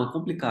fingir, não, é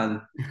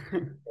complicado.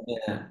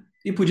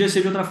 E podia ser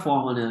de outra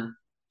forma, né?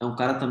 É um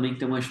cara também que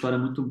tem uma história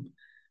muito,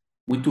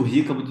 muito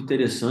rica, muito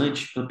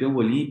interessante, campeão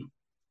olímpico.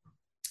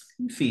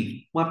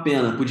 Enfim, uma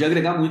pena. Podia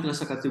agregar muito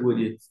nessa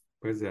categoria.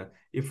 Pois é.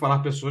 E falar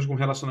pessoas com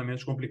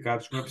relacionamentos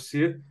complicados com o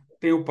UFC,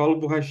 tem o Paulo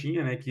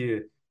Borrachinha, né?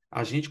 Que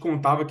a gente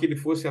contava que ele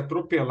fosse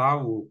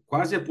atropelar o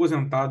quase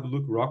aposentado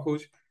Luke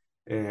Rockhold.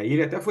 E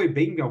ele até foi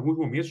bem em alguns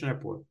momentos, né,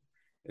 pô?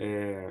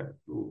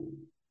 O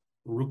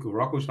Luke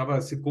Rockhold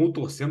estava se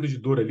contorcendo de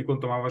dor ali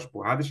quando tomava as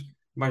porradas,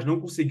 mas não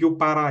conseguiu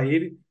parar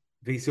ele,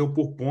 venceu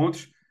por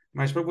pontos.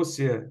 Mas para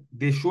você,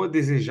 deixou a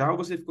desejar ou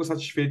você ficou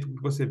satisfeito com o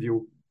que você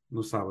viu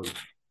no sábado?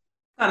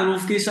 Cara, eu não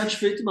fiquei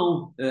satisfeito,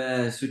 não.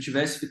 Se eu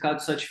tivesse ficado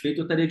satisfeito,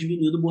 eu estaria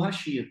diminuindo o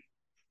Borrachinha.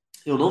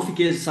 Eu não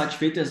fiquei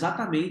satisfeito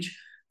exatamente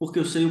porque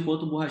eu sei o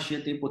quanto o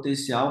Borrachinha tem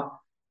potencial.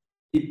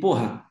 E,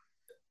 porra,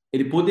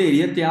 ele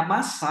poderia ter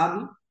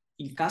amassado,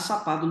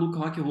 encaçapado o Luke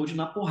Rockhold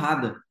na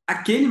porrada.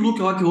 Aquele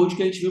Luke Rockhold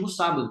que a gente viu no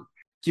sábado.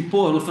 Que,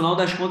 pô, no final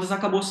das contas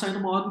acabou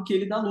saindo maior do que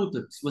ele da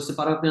luta. Se você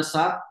parar pra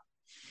pensar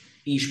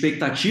em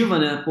expectativa,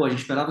 né? Pô, a gente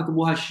esperava que o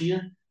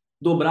Borrachinha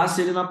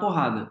dobrasse ele na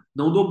porrada.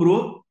 Não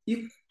dobrou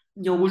e,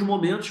 em alguns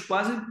momentos,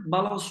 quase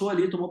balançou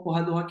ali, tomou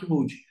porrada do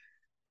Rockhold.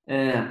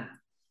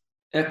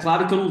 É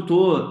claro que eu não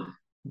estou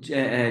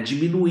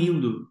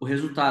diminuindo o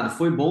resultado.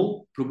 Foi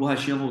bom para o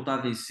Borrachinha voltar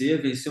a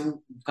vencer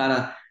um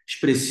cara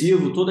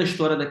expressivo, toda a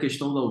história da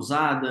questão da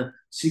usada,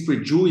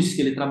 Secret Juice,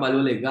 que ele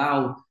trabalhou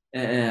legal,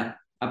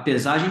 a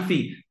pesagem,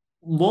 enfim,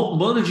 um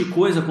bando de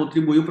coisa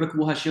contribuiu para que o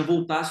Borrachinha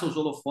voltasse aos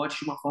holofotes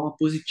de uma forma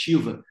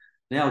positiva.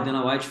 Né? O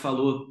Dana White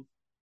falou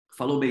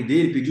bem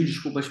dele, pediu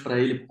desculpas para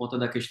ele por conta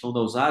da questão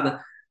da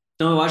usada.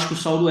 Então, eu acho que o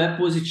saldo é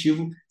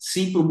positivo,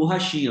 sim, para o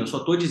Borrachinha. Eu só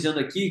estou dizendo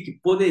aqui que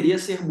poderia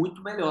ser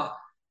muito melhor,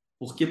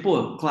 porque,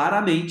 pô,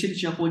 claramente ele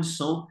tinha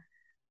condição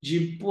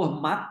de pô,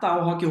 matar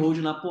o Rock Hold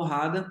na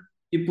porrada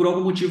e por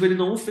algum motivo ele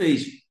não o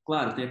fez.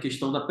 Claro, tem a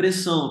questão da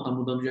pressão, tá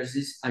mudando de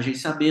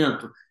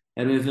agenciamento,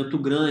 era um evento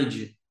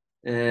grande.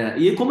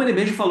 E como ele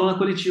mesmo falou na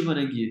coletiva,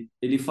 né, Gui?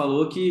 Ele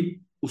falou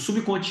que o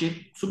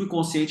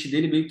subconsciente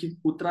dele meio que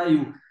o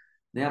traiu,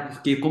 né?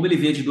 Porque como ele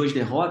vinha de 2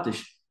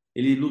 derrotas,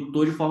 ele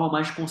lutou de forma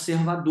mais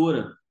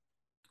conservadora,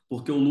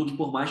 porque o Luke,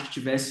 por mais que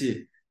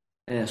tivesse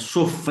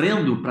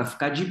sofrendo para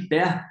ficar de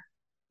pé,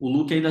 o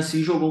Luke ainda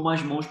assim jogou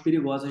umas mãos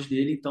perigosas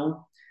dele,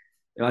 então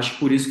eu acho que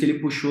por isso que ele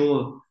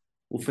puxou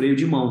o freio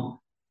de mão.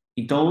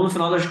 Então, no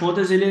final das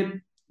contas,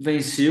 ele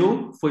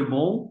venceu, foi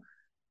bom,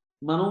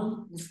 mas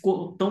não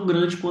ficou tão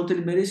grande quanto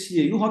ele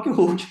merecia. E o Rock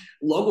Hold,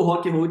 logo o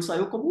Rock Hold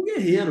saiu como um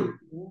guerreiro,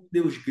 um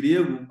deus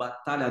grego, um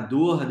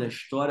batalhador da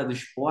história do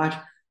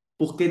esporte,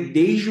 porque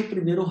desde o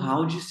primeiro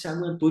round se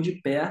aguentou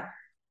de pé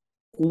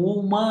com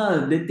uma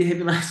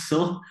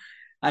determinação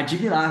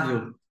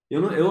admirável.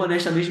 Eu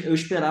honestamente, eu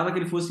esperava que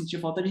ele fosse sentir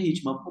falta de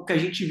ritmo, mas o que a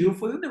gente viu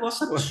foi um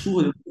negócio Pô,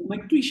 absurdo. Como é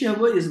que tu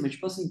enxergou isso? Mas,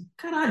 tipo assim,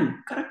 caralho,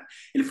 o cara,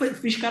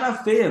 fez cara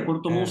feia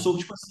quando tomou um é. soco,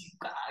 tipo assim,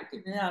 caralho, que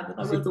merda,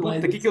 não Assim, aguento mais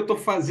puta, o que que isso. eu tô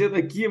fazendo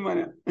aqui,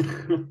 mano?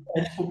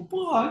 Tipo,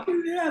 porra, que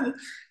merda.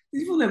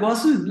 Isso foi um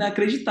negócio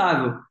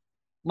inacreditável.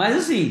 Mas,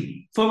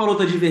 assim, foi uma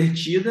luta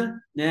divertida,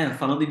 né?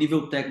 Falando em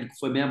nível técnico,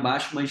 foi bem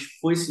abaixo, mas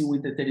foi sim um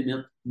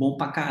entretenimento bom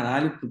pra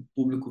caralho pro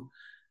público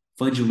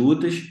fã de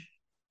lutas.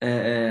 É,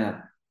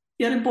 é,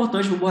 e era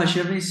importante para o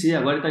Borrachinha vencer.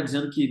 Agora ele está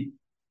dizendo que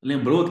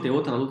lembrou que tem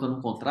outra luta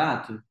no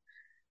contrato.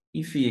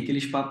 Enfim,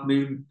 aqueles papos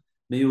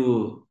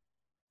meio,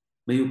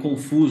 meio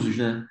confusos,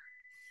 né?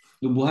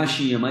 Do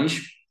Borrachinha.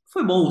 Mas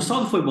foi bom, o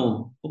saldo foi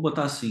bom. Vou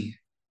botar assim.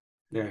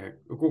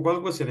 Eu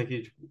concordo com você, né?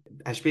 Que tipo,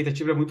 a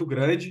expectativa é muito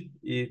grande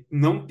e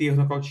não ter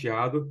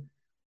nocauteado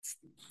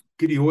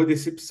criou a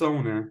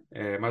decepção, né?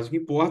 Mas o que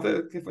importa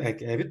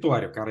é a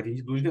vitória. O cara vem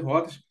de 2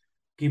 derrotas. O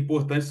que é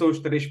importante são os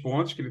 3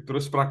 pontos que ele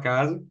trouxe para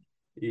casa.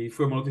 E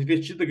foi uma luta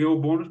divertida, ganhou o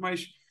bônus,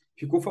 mas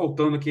ficou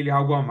faltando aquele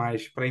algo a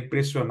mais para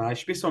impressionar,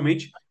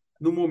 especialmente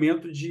no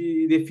momento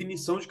de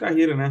definição de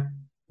carreira, né?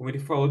 Como ele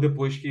falou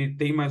depois que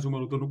tem mais uma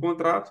luta no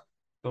contrato,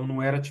 então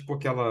não era tipo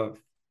aquela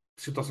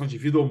situação de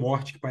vida ou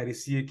morte que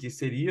parecia que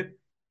seria,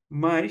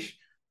 mas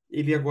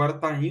ele agora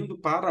está indo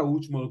para a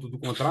última luta do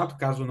contrato,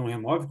 caso não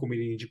renove, como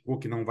ele indicou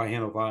que não vai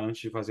renovar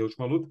antes de fazer a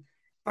última luta,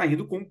 está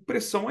indo com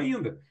pressão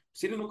ainda.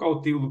 Se ele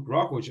nocauteia o Luke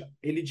Rockhold,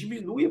 ele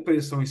diminui a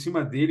pressão em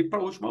cima dele para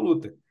a última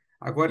luta.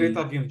 Agora ele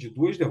está Sim. vindo de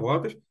 2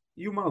 derrotas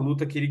e uma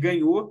luta que ele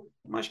ganhou,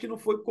 mas que não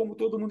foi como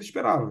todo mundo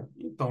esperava.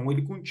 Então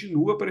ele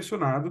continua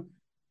pressionado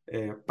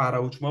para a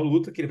última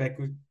luta, que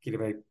ele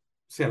vai,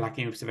 sei lá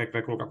quem você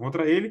vai colocar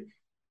contra ele,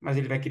 mas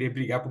ele vai querer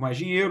brigar por mais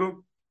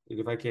dinheiro,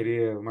 ele vai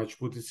querer uma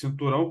disputa de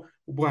cinturão.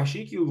 O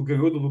Borrachinha que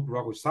ganhou do Luke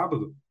Rockhold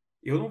sábado,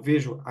 eu não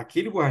vejo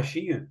aquele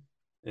Borrachinha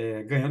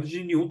ganhando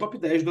de nenhum top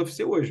 10 do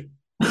UFC hoje.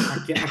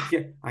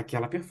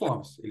 Aquela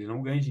performance. Ele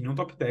não ganha de nenhum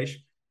top 10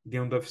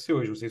 dentro do UFC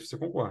hoje. Não sei se você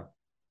concorda.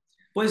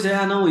 Pois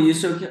é, não,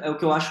 isso é o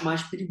que eu acho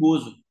mais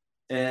perigoso.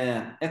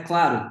 É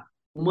claro,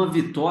 uma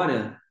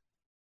vitória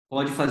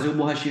pode fazer o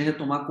Borrachinha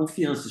retomar a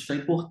confiança, isso é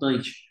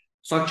importante.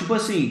 Só que, tipo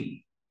assim,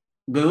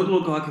 ganhou do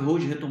local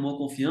Rockhold, retomou a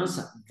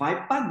confiança,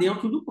 vai para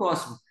dentro do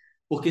próximo.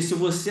 Porque se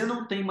você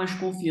não tem mais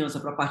confiança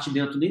para partir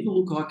dentro nem do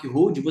Luke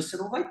Rockhold, você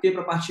não vai ter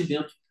para partir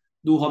dentro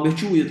do Robert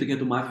Whittaker,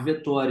 do Marvin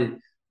Vettori,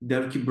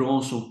 Derek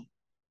Bronson.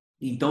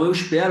 Então eu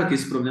espero que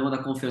esse problema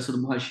da confiança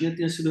do Borrachinha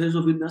tenha sido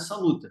resolvido nessa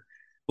luta.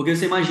 Porque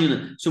você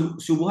imagina,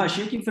 se o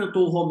Borrachinha que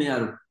enfrentou o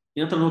Romero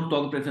entra no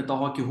octógono para enfrentar o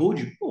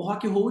Rockhold, o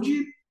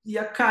Rockhold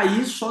ia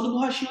cair só do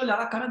Borrachinha olhar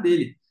na cara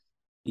dele.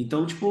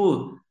 Então,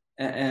 tipo,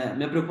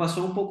 minha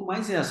preocupação é um pouco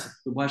mais essa.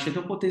 O Borrachinha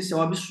tem um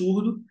potencial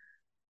absurdo,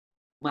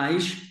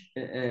 mas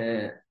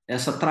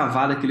essa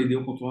travada que ele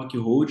deu contra o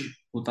Rockhold,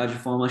 lutar de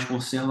forma mais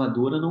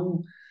conservadora,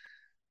 não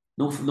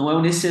é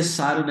o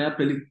necessário, né,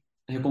 para ele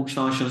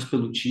reconquistar uma chance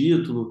pelo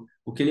título,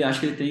 o que ele acha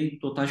que ele tem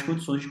totais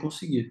condições de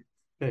conseguir.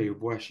 E o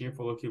Borrachinha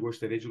falou que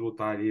gostaria de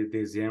lutar ali em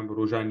dezembro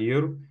ou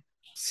janeiro.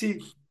 Se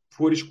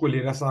for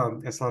escolher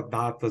essas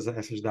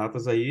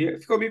datas aí,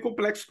 fica meio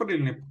complexo para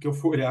ele, né? Porque eu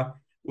for olhar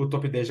o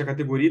top 10 da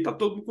categoria e tá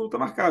todo mundo com luta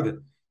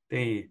marcada.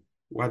 Tem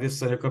o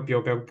Adesanya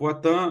campeão, pega o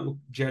Poatan, o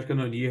Jared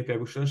Cannonier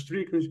pega o Sean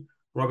Strickland,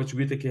 o Robert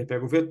Whittaker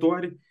pega o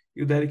Vettori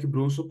e o Derek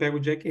Brunson pega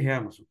o Jack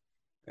Hermansson.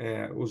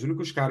 Os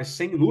únicos caras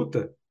sem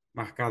luta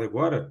marcada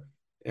agora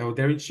é o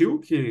Darren Till,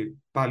 que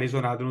está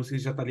lesionado, não sei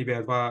se já está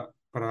liberado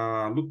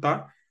para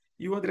lutar,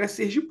 e o André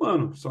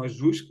Sergipano. São as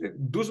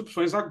duas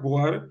opções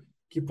agora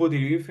que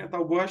poderiam enfrentar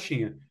o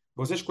Borrachinha.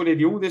 Você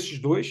escolheria um desses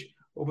dois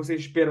ou você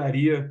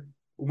esperaria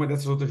uma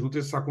dessas outras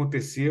lutas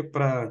acontecer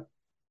para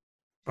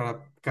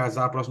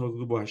casar a próxima luta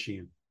do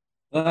Borrachinha?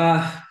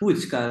 Ah,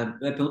 putz, cara,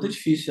 é pergunta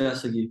difícil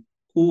essa aqui.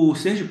 O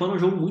Sergipano é um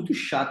jogo muito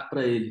chato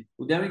para ele.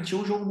 O Darren Till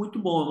é um jogo muito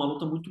bom, é uma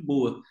luta muito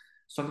boa.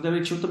 Só que o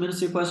Darren Till também não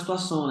sei qual é a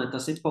situação, né? Tá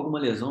sempre com alguma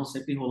lesão,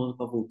 sempre enrolando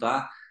para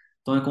voltar.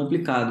 Então é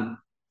complicado.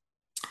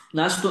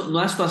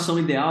 Na situação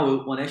ideal, eu,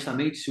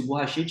 honestamente, se o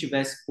Borrachinha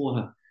tivesse,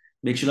 porra,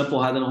 metido a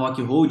porrada no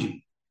Rock Hold,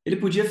 ele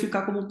podia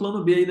ficar como um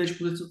plano B aí da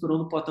disputa de cinturão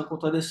do Poatan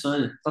contra o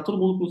Adesanya. Tá todo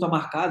mundo com luta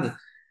marcada.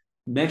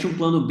 mete um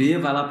plano B,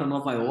 vai lá para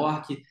Nova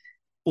York,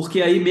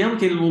 porque aí mesmo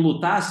que ele não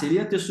lutasse, ele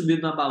ia ter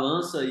subido na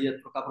balança, ia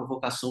trocar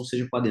provocação,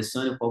 seja com a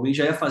Adesanya ou com alguém,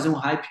 já ia fazer um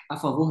hype a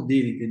favor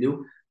dele,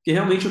 entendeu? Porque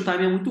realmente o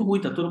timing é muito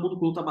ruim, tá todo mundo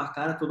com luta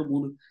marcada, todo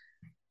mundo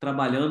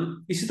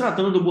trabalhando. E se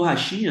tratando do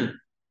Borrachinha,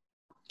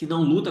 que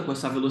não luta com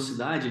essa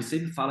velocidade, ele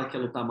sempre fala que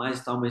ia lutar mais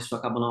e tal, mas isso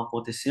acaba não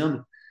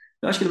acontecendo,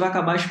 eu acho que ele vai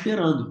acabar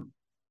esperando.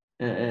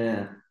 É,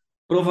 é,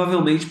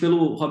 provavelmente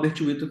pelo Robert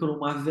Whittaker ou o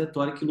Marvin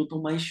Vettori, que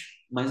lutam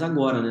mais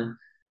agora, né?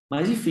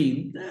 Mas,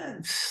 enfim,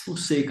 não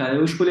sei, cara.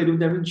 Eu escolheria o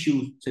Darren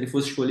Till. Se ele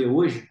fosse escolher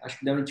hoje, acho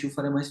que o Darren Till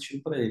faria mais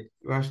sentido para ele.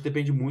 Eu acho que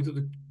depende muito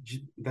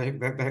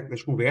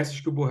das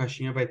conversas que o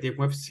Borrachinha vai ter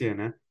com o UFC,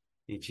 né?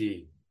 E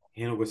de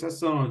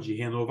renegociação, de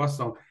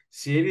renovação.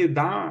 Se ele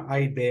dá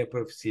a ideia para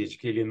o UFC de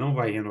que ele não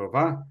vai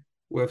renovar,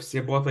 o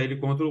UFC bota ele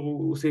contra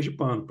o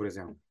Sergipano, por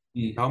exemplo.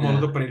 E, Dá uma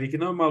luta para ele que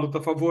não é uma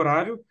luta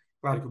favorável.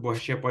 Claro que o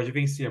Borrachinha pode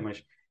vencer,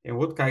 mas é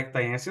outro cara que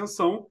está em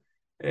ascensão,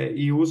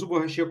 e usa o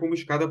Borrachinha como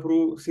escada para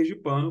o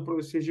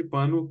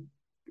Sergipano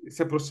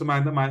se aproximar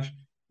ainda mais de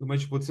uma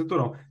disputa de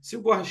cinturão. Se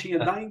o Borrachinha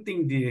dá a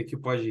entender que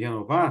pode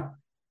renovar,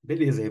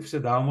 beleza, aí você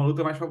dá uma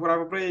luta mais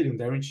favorável para ele, um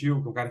Darren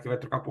Till, que é um cara que vai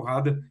trocar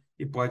porrada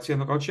e pode ser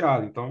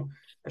nocauteado. Então,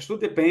 acho que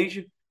tudo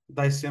depende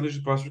das cenas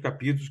dos próximos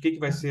capítulos, o que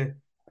vai ser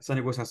essa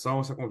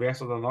negociação, essa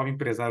conversa da nova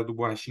empresária do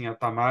Borrachinha, a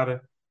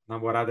Tamara,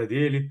 namorada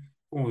dele,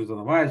 com os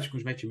donomates, com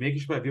os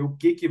matchmakers, para ver o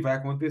que vai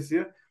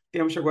acontecer.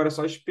 Temos que agora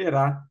só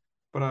esperar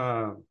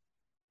para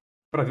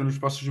ver nos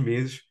próximos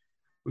meses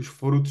os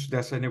frutos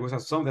dessa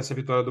negociação, dessa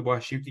vitória do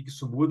Borrachinha, o que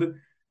isso muda.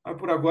 Mas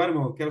por agora,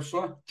 meu, eu quero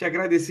só te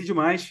agradecer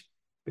demais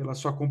pela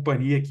sua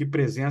companhia aqui,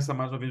 presença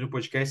mais uma vez no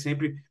podcast,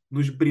 sempre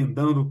nos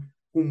brindando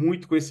com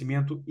muito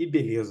conhecimento e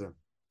beleza.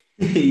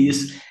 É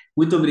isso.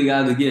 Muito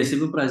obrigado, Gui. É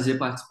sempre um prazer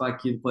participar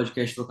aqui do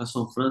podcast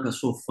Trocação Franca.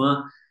 Sou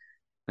fã.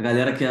 A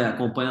galera que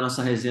acompanha a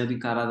nossa resenha do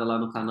Encarada lá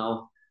no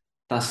canal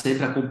está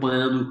sempre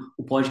acompanhando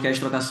o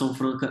podcast Trocação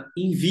Franca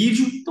em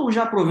vídeo. Então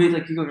já aproveita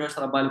aqui que eu já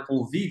trabalho com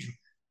o vídeo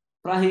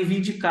para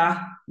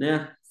reivindicar,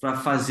 né,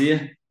 para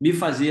me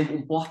fazer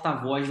um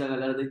porta-voz da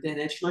galera da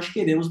internet, que nós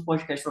queremos o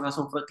podcast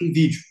Trocação Franca em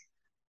vídeo.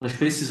 Nós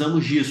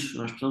precisamos disso,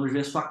 nós precisamos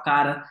ver sua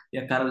cara e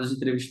a cara dos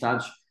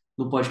entrevistados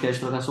no podcast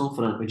Trocação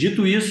Franca.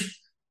 Dito isso,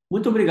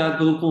 muito obrigado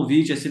pelo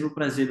convite, é sempre um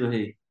prazer, meu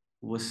rei.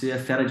 Você é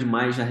fera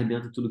demais, já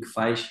arrebenta tudo que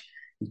faz.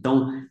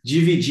 Então,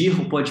 dividir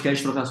o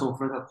podcast Trocação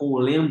Franca com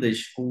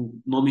lendas, com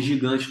nomes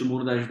gigantes do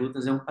mundo das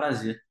lutas é um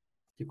prazer.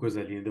 Que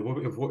coisa linda.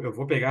 Eu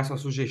vou pegar essa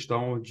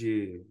sugestão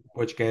de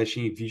podcast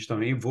em vídeo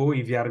também, vou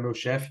enviar ao meu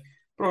chefe.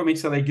 Provavelmente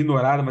será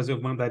ignorado, mas eu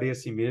mandarei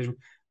assim mesmo.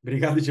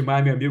 Obrigado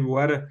demais, meu amigo.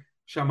 Agora,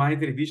 chamar a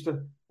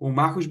entrevista com o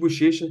Marcos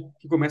Bochecha,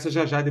 que começa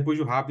já depois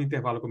do rápido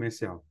intervalo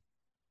comercial.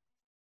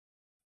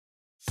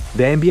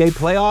 The NBA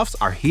playoffs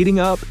are heating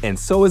up, and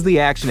so is the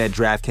action at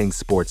DraftKings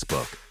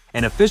Sportsbook,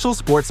 an official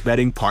sports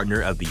betting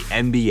partner of the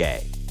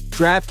NBA.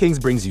 DraftKings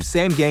brings you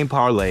same-game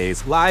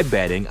parlays, live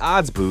betting,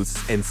 odds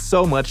boosts, and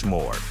so much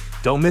more.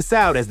 Don't miss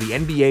out as the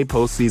NBA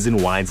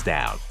postseason winds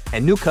down.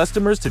 And new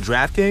customers to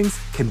DraftKings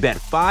can bet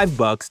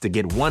 $5 to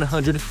get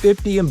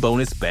 $150 in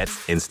bonus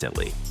bets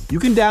instantly. You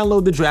can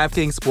download the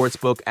DraftKings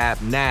Sportsbook app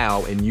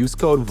now and use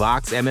code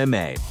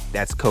VOXMMA.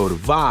 That's code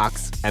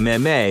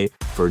VOXMMA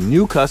for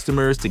new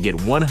customers to get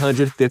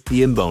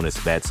 $150 in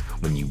bonus bets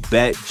when you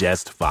bet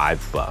just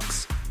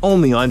 $5.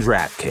 Only on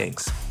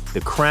DraftKings.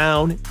 The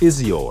crown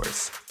is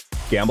yours.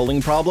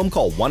 Gambling problem?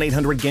 Call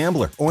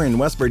 1-800-GAMBLER. Or in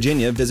West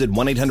Virginia, visit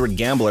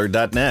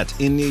 1-800-GAMBLER.net.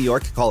 In New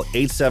York, call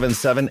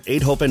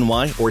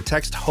 877-8-HOPE-NY or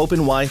text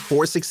HOPE-NY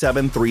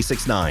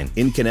 467-369.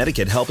 In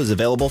Connecticut, help is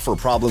available for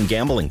problem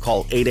gambling.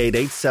 Call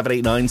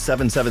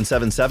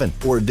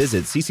 888-789-7777 or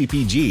visit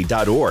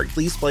ccpg.org.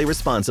 Please play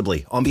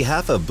responsibly. On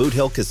behalf of Boot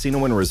Hill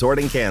Casino and Resort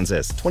in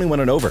Kansas,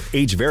 21 and over.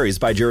 Age varies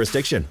by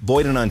jurisdiction.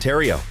 Void in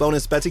Ontario.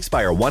 Bonus bets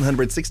expire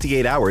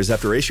 168 hours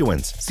after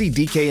issuance. See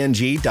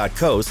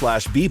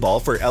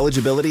dkng.co/bball for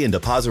eligibility and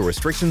deposit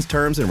restrictions,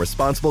 terms, and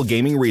responsible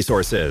gaming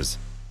resources.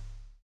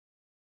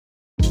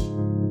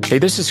 Hey,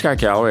 this is Scott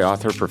Galloway,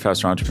 author,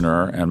 professor,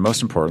 entrepreneur, and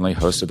most importantly,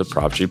 host of the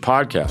Prop G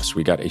podcast.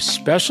 We got a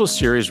special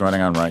series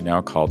running on right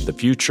now called The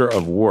Future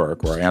of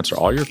Work, where I answer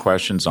all your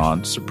questions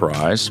on,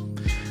 surprise,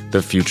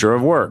 the future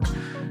of work.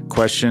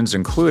 Questions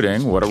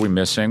including, what are we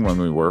missing when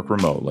we work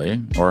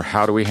remotely? Or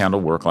how do we handle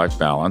work-life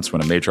balance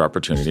when a major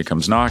opportunity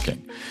comes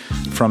knocking?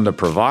 From the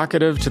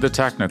provocative to the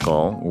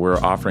technical, we're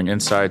offering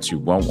insights you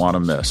won't want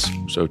to miss.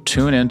 So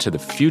tune in to The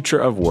Future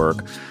of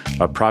Work,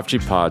 a Prop G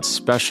Pod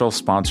special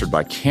sponsored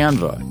by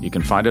Canva. You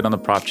can find it on the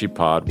Prop G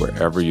Pod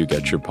wherever you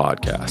get your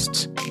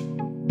podcasts.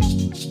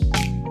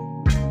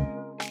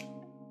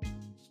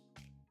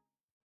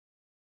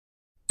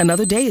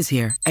 Another day is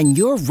here, and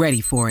you're ready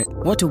for it.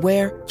 What to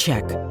wear?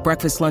 Check.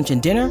 Breakfast, lunch, and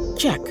dinner?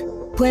 Check.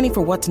 Planning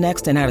for what's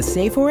next and how to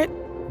save for it?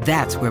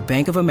 That's where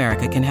Bank of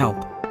America can help.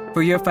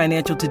 For your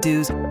financial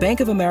to-dos, Bank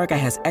of America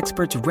has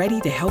experts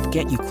ready to help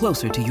get you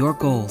closer to your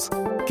goals.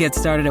 Get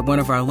started at one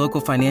of our local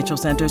financial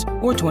centers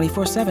or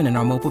 24/7 in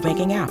our mobile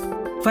banking app.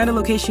 Find a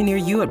location near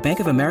you at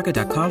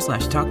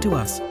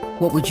bankofamerica.com/talktous.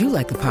 What would you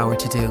like the power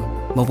to do?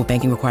 Mobile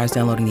banking requires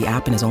downloading the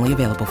app and is only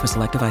available for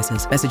select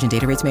devices. Message and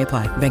data rates may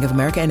apply. Bank of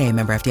America N.A.,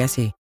 member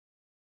FDIC.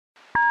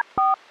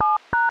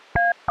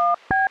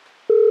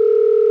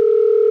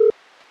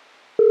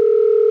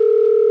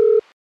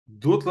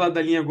 Do outro lado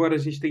da linha agora a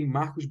gente tem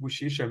Marcos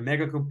Bochecha,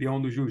 mega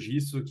campeão do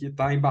Jiu-Jitsu, que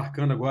está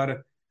embarcando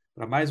agora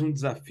para mais um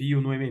desafio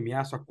no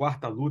MMA, sua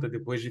quarta luta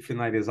depois de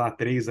finalizar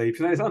três aí.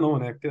 Finalizar não,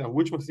 né? Porque a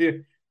última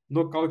você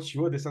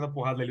nocauteou, descendo a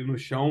porrada ali no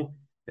chão.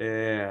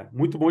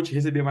 Muito bom te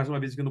receber mais uma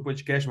vez aqui no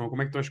podcast, mano.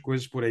 Como é que estão as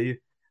coisas por aí?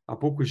 Há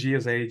poucos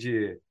dias aí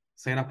de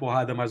sair na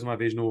porrada mais uma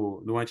vez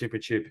no One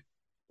Championship.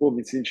 Pô,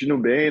 me sentindo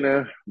bem,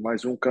 né?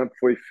 Mais um campo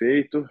foi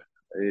feito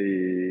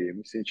e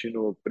me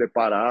sentindo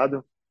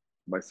preparado.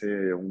 Vai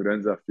ser um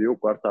grande desafio,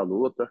 quarta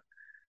luta.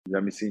 Já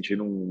me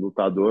sentindo um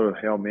lutador,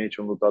 realmente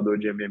um lutador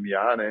de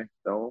MMA, né?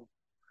 Então,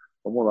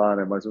 vamos lá,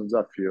 né? Mais um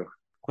desafio.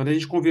 Quando a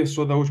gente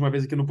conversou da última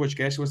vez aqui no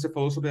podcast, você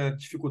falou sobre a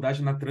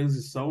dificuldade na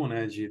transição,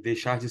 né, de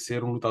deixar de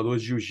ser um lutador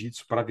de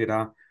jiu-jitsu para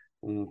virar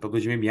um lutador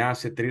de MMA.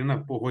 Você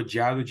treina, pô,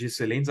 rodeado de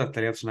excelentes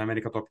atletas na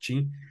América Top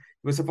Team.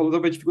 Você falou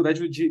sobre a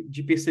dificuldade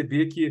de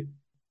perceber que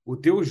o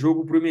teu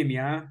jogo para o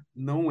MMA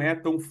não é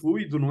tão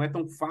fluido, não é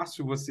tão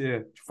fácil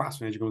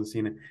fácil, né, digamos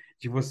assim, né,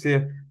 de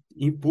você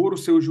impor o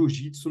seu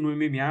jiu-jitsu no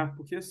MMA,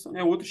 porque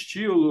é outro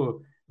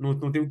estilo,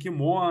 não tem o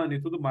kimono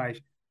e tudo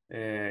mais.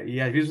 E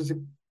às vezes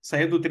você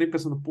saía do treino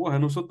pensando, porra, eu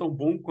não sou tão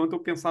bom quanto eu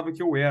pensava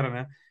que eu era,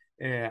 né?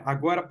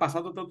 Agora,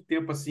 passado tanto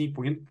tempo assim,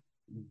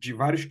 de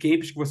vários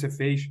camps que você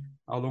fez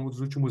ao longo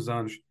dos últimos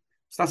anos, você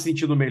está se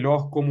sentindo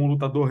melhor como um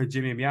lutador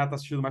de MMA? Está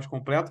se sentindo mais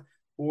completo?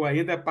 Ou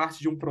ainda é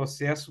parte de um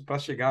processo para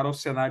chegar ao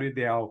cenário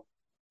ideal?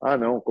 Ah,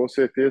 não, com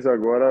certeza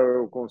agora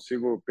eu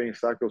consigo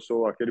pensar que eu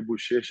sou aquele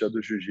bochecha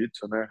do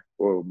jiu-jitsu, né?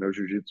 Pô, o meu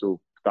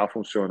jiu-jitsu tá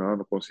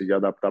funcionando, consegui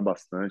adaptar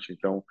bastante,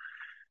 então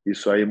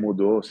isso aí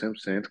mudou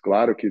 100%.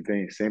 Claro que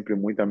tem sempre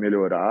muito a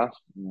melhorar,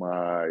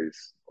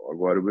 mas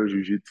agora o meu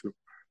jiu-jitsu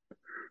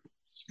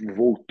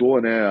voltou,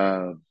 né?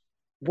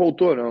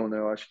 Voltou não, né?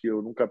 Eu acho que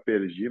eu nunca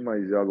perdi,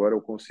 mas agora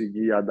eu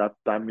consegui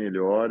adaptar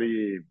melhor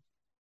e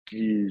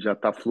já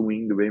tá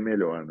fluindo bem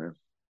melhor, né?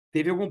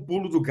 Teve algum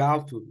pulo do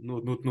gato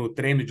no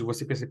treino de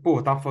você pensar,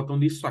 pô, tava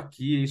faltando isso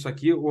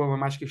aqui, ou é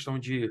mais questão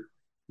de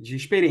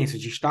experiência,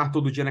 de estar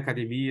todo dia na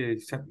academia e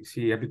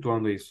se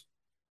habituando a isso?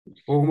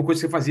 Ou alguma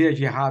coisa que você fazia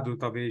de errado,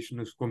 talvez,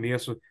 no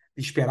começo,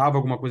 esperava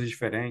alguma coisa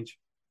diferente?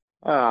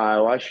 Ah,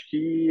 eu acho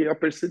que a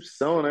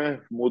percepção,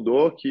 né,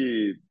 mudou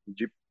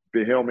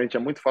realmente é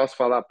muito fácil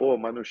falar, pô,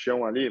 mas no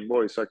chão ali,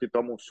 pô, isso aqui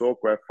toma um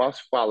soco, é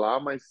fácil falar,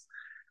 mas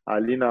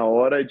ali na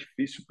hora é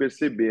difícil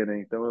perceber,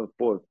 né? Então,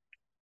 pô,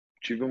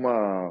 tive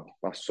uma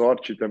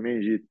sorte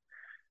também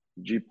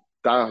de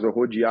estar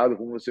rodeado,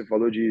 como você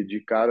falou,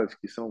 de caras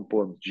que são,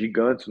 pô,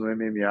 gigantes no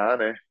MMA,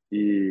 né?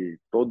 E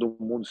todo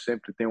mundo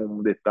sempre tem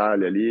um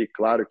detalhe ali.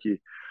 Claro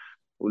que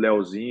o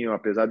Leozinho,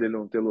 apesar dele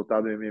não ter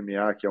lutado no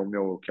MMA, que é o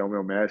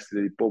meu mestre,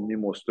 ele, pô, me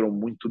mostrou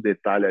muito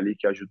detalhe ali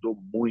que ajudou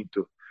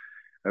muito.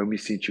 Eu me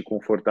senti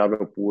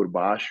confortável por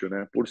baixo,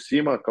 né? Por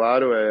cima,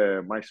 claro,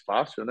 é mais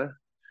fácil, né?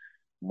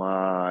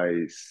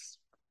 Mas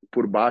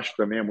por baixo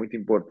também é muito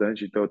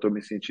importante, então eu estou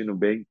me sentindo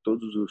bem em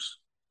todos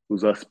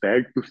os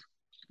aspectos.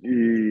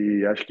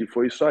 E acho que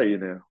foi isso aí,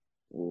 né?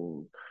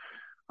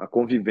 A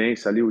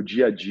convivência ali, o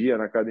dia a dia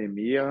na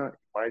academia,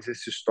 mais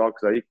esses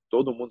toques aí,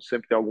 todo mundo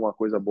sempre tem alguma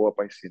coisa boa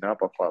para ensinar,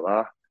 para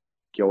falar,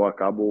 que eu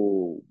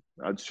acabo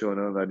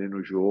adicionando ali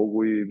no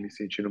jogo e me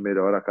sentindo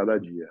melhor a cada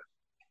dia.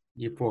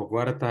 E, pô,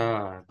 agora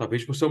tá,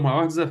 talvez, por ser o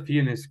maior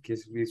desafio, né?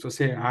 Se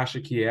você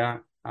acha que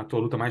é a tua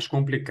luta mais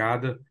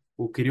complicada,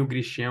 o Kirill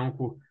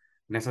Grishenko,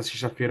 nessa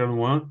sexta-feira no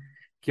One,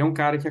 que é um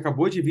cara que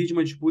acabou de vir de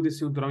uma disputa esse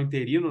cinturão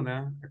interino,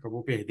 né?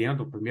 Acabou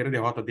perdendo a primeira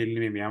derrota dele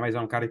no MMA, mas é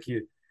um cara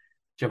que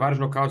tinha vários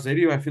nocautes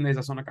aí, a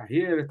finalização na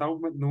carreira e tal.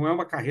 Não é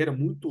uma carreira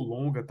muito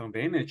longa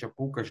também, né? Tinha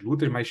poucas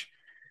lutas, mas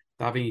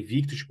estava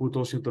invicto,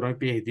 disputou o cinturão e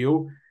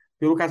perdeu.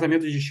 Pelo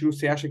casamento de estilo,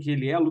 você acha que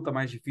ele é a luta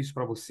mais difícil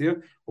para você?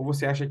 Ou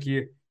você acha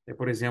que,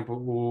 por exemplo,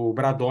 o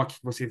Braddock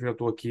que você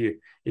enfrentou aqui,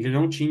 ele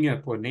não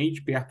tinha, pô, nem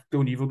de perto do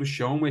teu nível do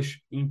chão, mas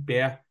em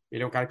pé,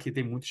 ele é um cara que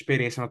tem muita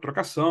experiência na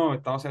trocação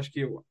e tal. Você acha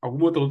que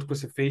alguma outra luta que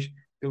você fez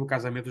pelo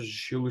casamento de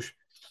estilos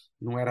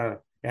não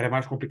era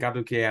mais complicado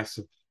do que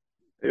essa?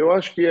 Eu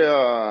acho que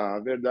a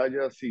verdade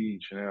é a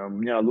seguinte, né? A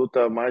minha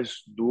luta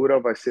mais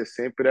dura vai ser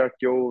sempre a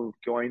que eu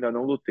ainda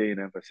não lutei,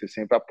 né? Vai ser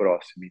sempre a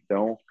próxima.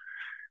 Então,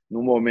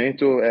 no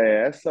momento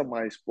é essa,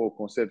 mas, pô,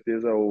 com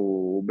certeza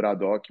o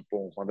Braddock,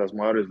 pô, uma das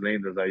maiores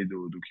lendas aí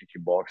do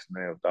kickbox,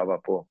 né? Eu tava,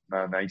 pô,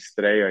 na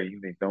estreia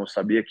ainda, então eu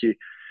sabia que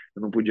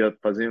eu não podia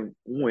fazer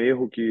um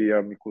erro que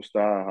ia me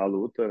custar a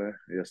luta, né?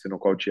 Ia ser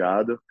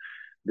nocauteado.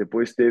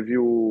 Depois teve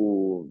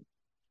o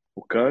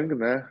Kang,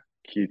 né?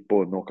 Que,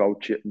 pô,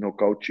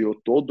 nocauteou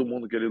todo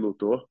mundo que ele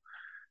lutou.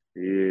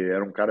 E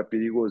era um cara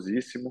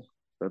perigosíssimo.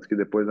 Tanto que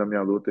depois da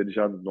minha luta ele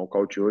já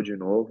nocauteou de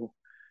novo.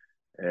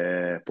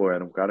 Pô,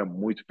 era um cara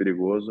muito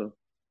perigoso.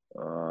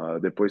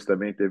 Depois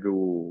também teve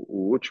o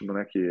último,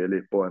 né? Que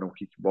ele, pô, era um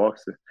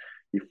kickboxer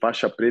e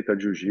faixa preta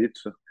de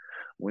jiu-jitsu.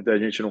 Muita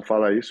gente não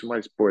fala isso,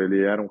 mas, pô, ele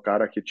era um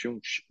cara que tinha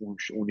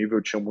um nível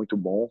de chão muito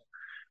bom.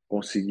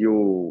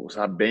 conseguiu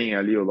usar bem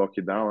ali o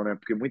lockdown, né?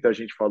 Porque muita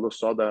gente falou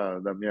só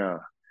da minha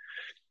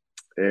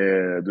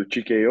do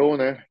TKO,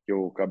 né? Que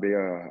eu acabei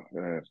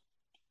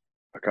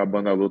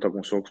acabando a luta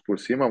com socos por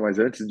cima, mas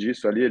antes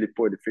disso ali ele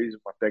fez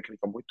uma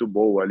técnica muito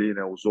boa ali,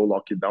 né? Usou o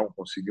lockdown,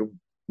 conseguiu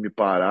me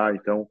parar,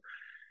 então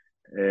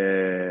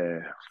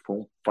foi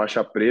um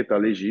faixa preta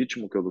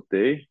legítimo que eu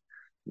lutei.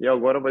 E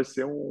agora vai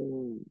ser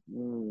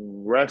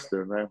um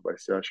wrestler, né? Vai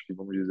ser, acho que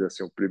vamos dizer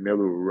assim, o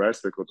primeiro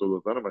wrestler que eu tô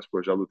lutando, mas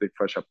pô, já lutei com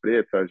faixa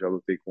preta, já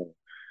lutei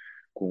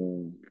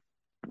com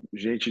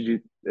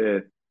gente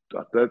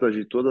atletas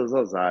de todas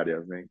as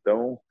áreas, né?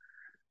 Então,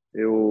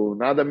 eu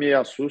nada me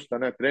assusta,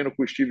 né? Treino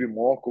com o Steve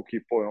Mocco, que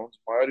pô, é um dos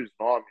maiores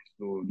nomes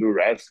do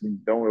wrestling,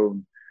 então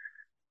eu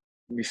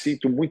me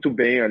sinto muito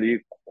bem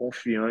ali,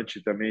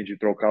 confiante também de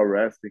trocar o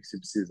wrestling se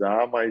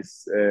precisar,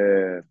 mas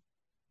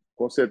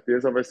com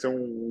certeza vai ser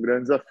um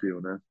grande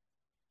desafio, né?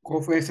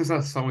 Qual foi a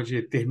sensação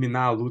de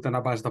terminar a luta na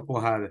base da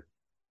porrada?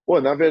 Pô,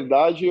 na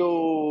verdade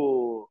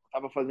eu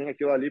tava fazendo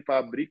aquilo ali para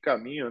abrir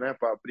caminho, né?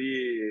 Para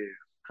abrir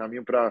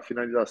caminho para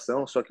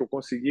finalização, só que eu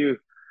consegui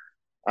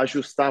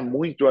ajustar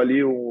muito ali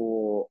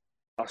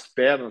as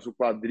pernas, o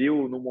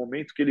quadril. No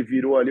momento que ele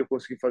virou ali, eu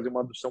consegui fazer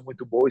uma adução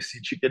muito boa e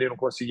senti que ele não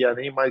conseguia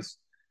nem mais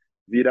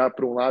virar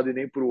para um lado e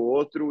nem para o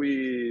outro.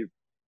 E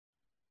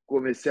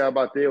comecei a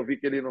bater. Eu vi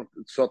que ele não,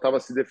 só estava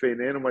se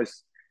defendendo,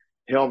 mas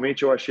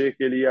realmente eu achei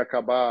que ele ia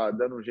acabar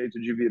dando um jeito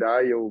de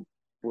virar e eu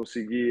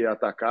consegui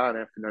atacar,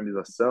 né?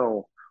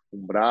 Finalização,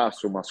 um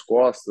braço, umas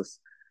costas.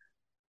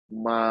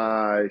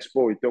 Mas,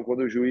 pô, então quando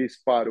o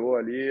juiz parou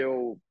ali,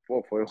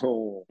 foi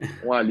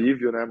um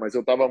alívio, né? Mas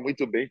eu estava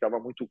muito bem, estava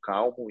muito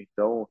calmo,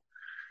 então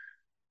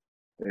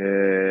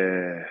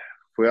é,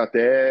 foi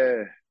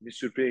até me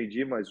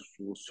surpreendi, mas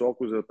os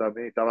socos eu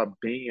também estava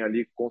bem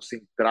ali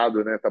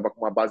concentrado, né? Tava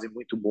com uma base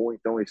muito boa,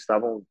 então eles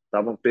estavam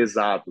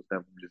pesados, né?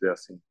 Vamos dizer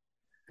assim.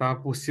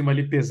 Tava por cima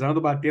ali pesando,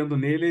 batendo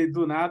nele, e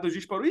do nada o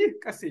juiz parou. Ih,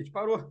 cacete,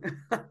 parou.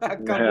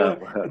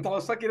 Acabou. Eu tava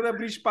só querendo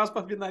abrir espaço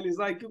para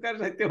finalizar aqui, o cara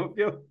já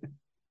interrompeu.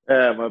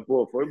 Mas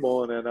pô, foi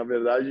bom, né? Na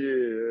verdade,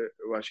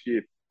 eu acho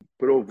que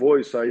provou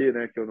isso aí,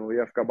 né? Que eu não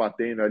ia ficar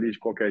batendo ali de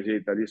qualquer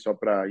jeito ali só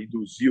para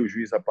induzir o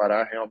juiz a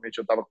parar. Realmente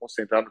eu estava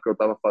concentrado no que eu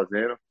estava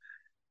fazendo,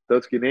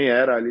 tanto que nem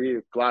era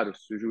ali. Claro,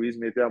 se o juiz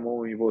meter a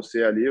mão em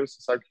você ali,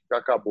 você sabe que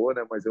acabou,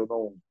 né? Mas eu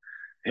não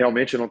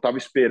realmente não estava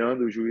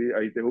esperando o juiz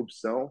a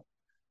interrupção.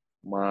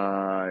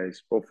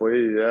 Mas pô,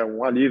 foi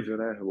um alívio,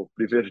 né? O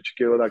primeiro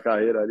TKO da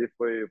carreira ali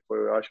foi,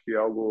 eu acho que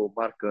algo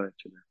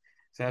marcante, né?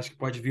 Você acha que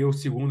pode vir o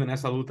segundo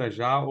nessa luta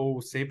já,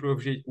 ou sempre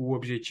o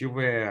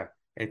objetivo é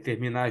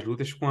terminar as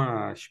lutas com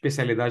a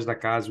especialidade da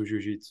casa, o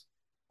jiu-jitsu?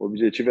 O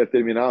objetivo é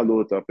terminar a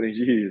luta, eu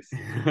aprendi isso.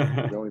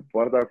 Não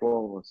importa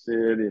como,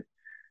 se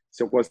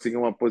eu conseguir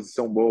uma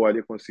posição boa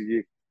ali,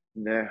 conseguir,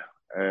 né,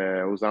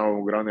 usar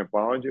o ground and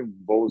pound,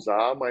 vou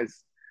usar,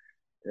 mas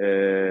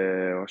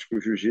eu acho que o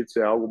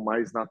jiu-jitsu é algo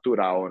mais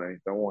natural, né?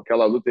 Então,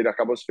 aquela luta ele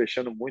acabou se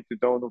fechando muito,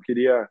 então eu não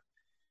queria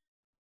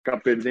ficar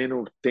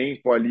perdendo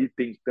tempo ali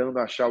tentando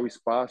achar o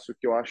espaço,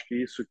 que eu acho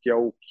que isso que é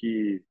o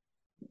que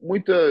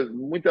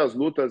muitas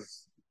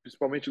lutas,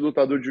 principalmente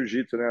lutador de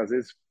jiu-jitsu, né, às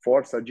vezes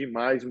força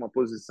demais uma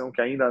posição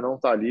que ainda não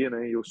está ali,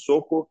 né? E o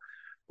soco,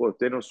 pô,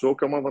 ter no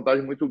soco é uma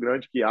vantagem muito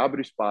grande que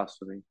abre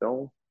espaço, né?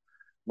 Então,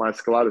 mas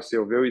claro, se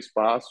eu ver o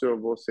espaço,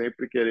 eu vou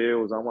sempre querer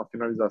usar uma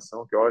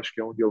finalização, que eu acho que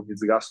é onde eu me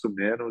desgasto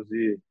menos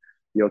e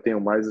eu tenho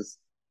mais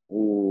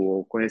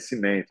o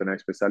conhecimento, né, a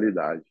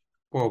especialidade.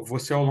 Pô,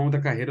 você ao longo da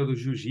carreira do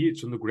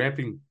jiu-jitsu, no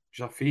grappling,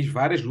 já fez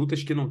várias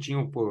lutas que não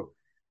tinham, pô,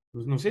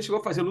 não sei se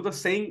chegou a fazer luta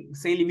sem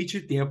limite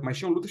de tempo, mas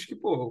tinham lutas que,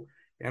 pô,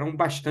 eram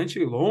bastante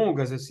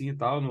longas, assim, e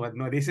tal, no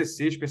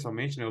ADCC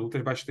especialmente, né,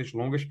 lutas bastante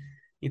longas.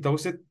 Então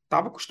você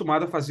estava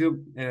acostumado a fazer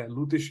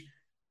lutas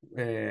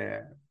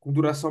com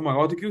duração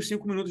maior do que os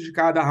 5 minutos de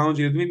cada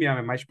round ali do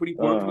MMA, mas por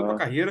enquanto na tua Aham.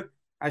 carreira,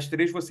 as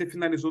três você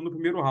finalizou no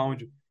primeiro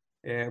round.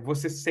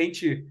 Você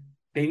sente,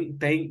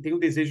 tem o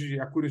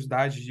desejo, a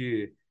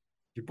curiosidade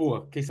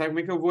pô, quem sabe como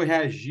é que eu vou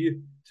reagir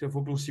se eu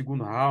for para um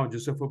segundo round, ou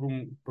se eu for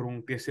para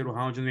um terceiro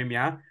round no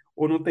MMA,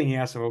 ou não tem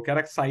essa, eu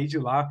quero sair de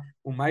lá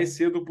o mais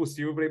cedo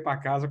possível para ir para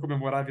casa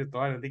comemorar a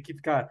vitória, tem que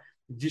ficar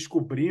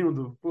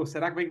descobrindo, pô,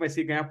 será como é que vai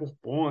ser ganhar por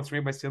pontos, como é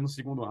que vai ser no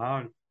segundo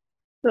round?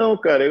 Não,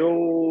 cara,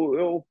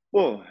 eu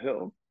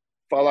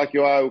falar que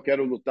eu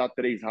quero lutar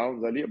 3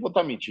 rounds ali, eu vou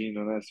estar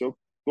mentindo, né? Se eu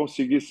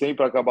conseguir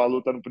sempre acabar a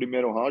luta no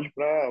primeiro round,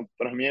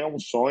 para mim é um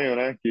sonho,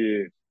 né?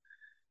 Que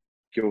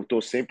eu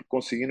tô sempre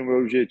conseguindo o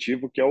meu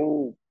objetivo, que é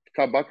o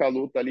acabar com a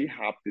luta ali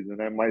rápido,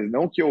 né? Mas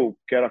não que eu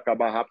quero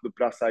acabar rápido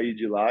para sair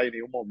de lá em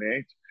nenhum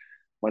momento,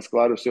 mas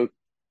claro, se eu,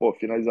 pô,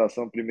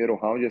 finalização no primeiro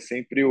round é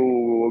sempre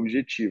o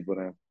objetivo,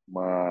 né?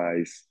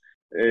 Mas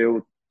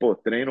eu, pô,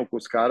 treino com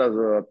os caras,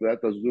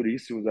 atletas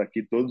duríssimos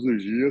aqui todos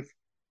os dias.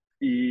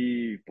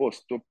 E, pô,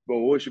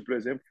 hoje, por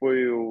exemplo,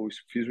 eu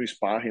fiz um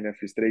sparring, né?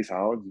 Fiz 3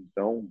 rounds,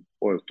 então,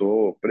 pô, eu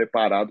tô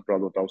preparado para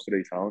lutar os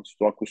 3 rounds,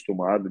 estou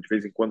acostumado, de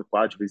vez em quando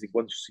 4, de vez em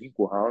quando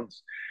 5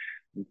 rounds.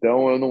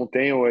 Então, eu não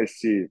tenho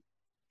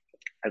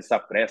essa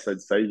pressa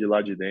de sair de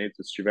lá de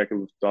dentro. Se tiver que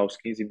lutar os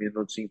 15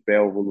 minutos em pé,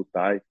 eu vou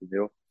lutar,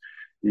 entendeu?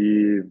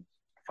 E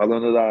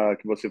falando da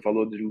que você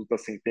falou de luta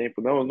sem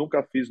tempo, não, eu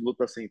nunca fiz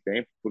luta sem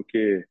tempo,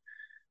 porque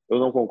eu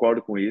não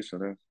concordo com isso,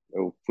 né?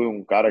 Eu fui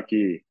um cara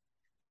que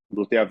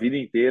lutei a vida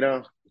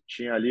inteira,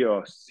 tinha ali,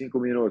 ó, 5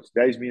 minutos,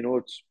 10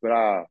 minutos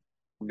para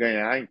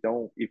ganhar,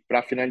 então, e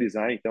para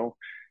finalizar. Então,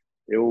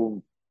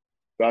 eu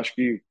acho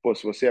que, pô,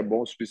 se você é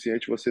bom o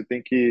suficiente, você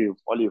tem que,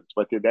 olha, você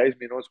vai ter 10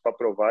 minutos para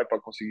provar e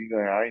para conseguir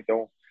ganhar.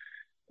 Então,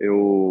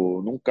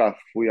 eu nunca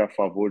fui a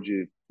favor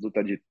de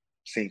luta de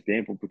sem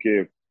tempo,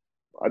 porque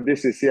a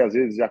DCC, às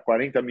vezes, já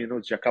 40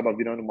 minutos já acaba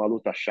virando uma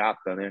luta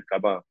chata, né?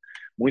 Acaba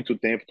muito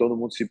tempo, todo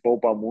mundo se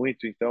poupa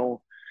muito,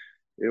 então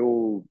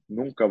eu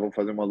nunca vou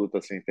fazer uma luta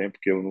sem tempo,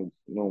 porque eu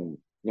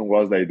não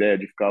gosto da ideia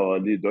de ficar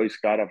ali dois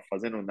caras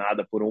fazendo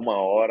nada por 1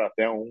 hora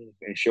até um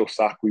encher o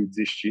saco e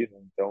desistir, né?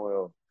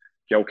 Então,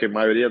 que é o que a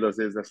maioria das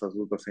vezes essas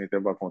lutas sem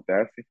tempo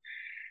acontece.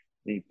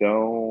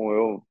 Então,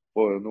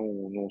 eu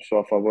não sou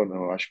a favor,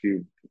 não. Eu acho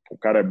que o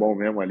cara é bom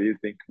mesmo ali,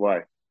 tem que,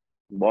 vai,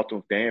 bota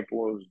um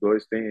tempo, os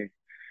dois têm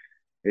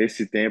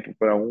esse tempo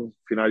para um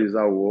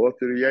finalizar o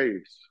outro e é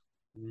isso.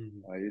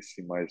 Aí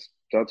sim, mas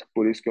tanto que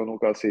por isso que eu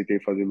nunca aceitei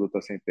fazer luta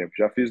sem tempo.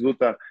 Já fiz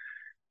luta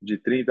de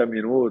 30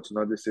 minutos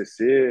na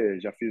DCC,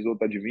 já fiz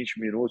luta de 20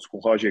 minutos com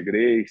Roger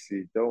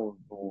Gracie, então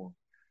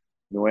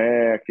não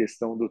é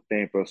questão do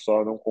tempo, eu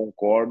só não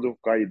concordo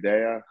com a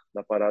ideia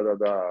da parada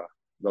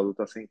da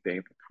luta sem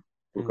tempo,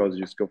 por causa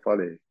disso que eu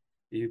falei.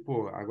 E,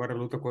 pô, agora a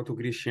luta contra o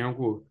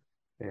Grishenko,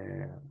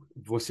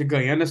 você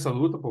ganhando essa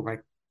luta, pô,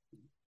 vai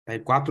tá aí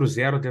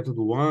 4-0 dentro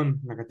do ano,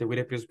 na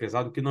categoria peso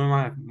pesado, que não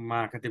é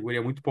uma categoria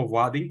muito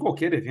povoada em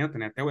qualquer evento,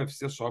 né? Até o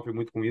UFC sofre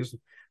muito com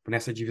isso,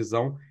 nessa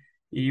divisão.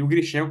 E o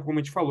Grishenko, como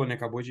a gente falou, né?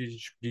 Acabou de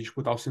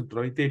disputar o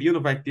cinturão interino,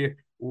 vai ter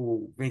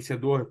o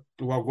vencedor,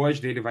 o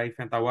algoz dele vai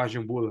enfrentar o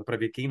Arjan Bula para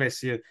ver quem vai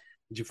ser,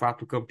 de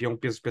fato, o campeão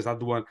peso pesado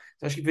do ano.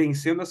 Você acha que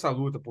vencendo essa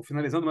luta, pô,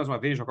 finalizando mais uma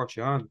vez,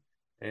 nocauteando,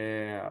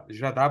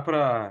 já dá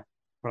para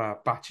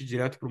partir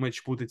direto para uma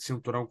disputa de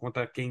cinturão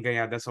contra quem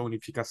ganhar dessa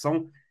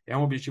unificação? É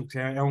um objetivo,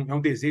 é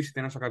um desejo que você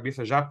tem na sua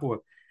cabeça já,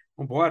 pô,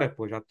 vambora,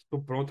 pô, já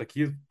tô pronto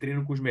aqui,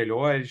 treino com os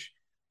melhores,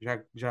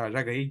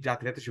 já ganhei de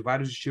atletas de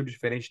vários estilos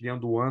diferentes dentro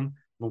do ano,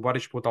 vambora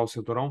disputar o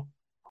cinturão?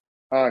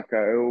 Ah,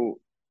 cara,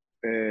 eu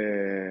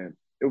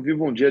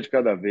vivo um dia de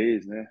cada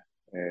vez, né?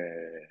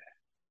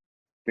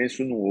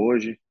 Penso no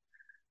hoje,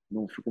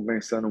 não fico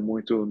pensando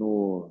muito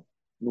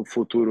no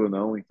futuro,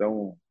 não.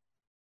 Então,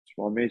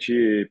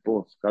 principalmente,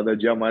 pô, cada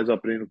dia mais eu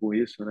aprendo com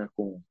isso, né?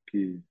 Com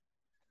que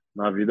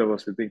na vida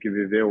você tem que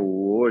viver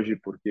o hoje,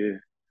 porque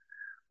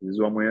às vezes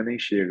o amanhã nem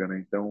chega, né?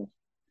 Então,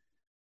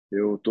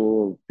 eu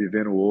tô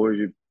vivendo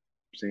hoje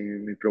sem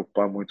me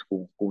preocupar muito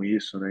com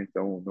isso, né?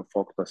 Então, meu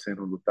foco está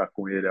sendo lutar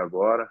com ele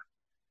agora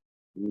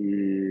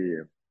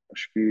e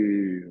acho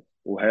que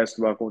o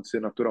resto vai acontecer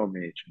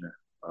naturalmente, né?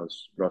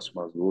 As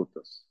próximas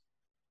lutas.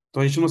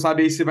 Então a gente não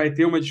sabe aí se vai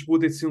ter uma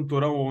disputa de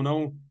cinturão ou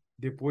não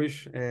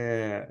depois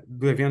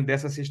do evento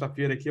dessa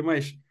sexta-feira aqui,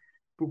 mas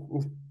o-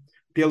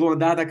 pelo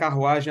andar da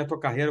carruagem, a tua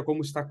carreira,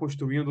 como você está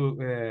construindo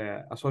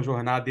a sua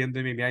jornada dentro do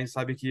MMA, a gente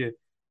sabe que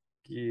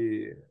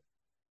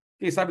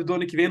quem sabe do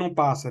ano que vem não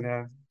passa,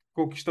 né?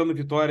 Conquistando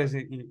vitórias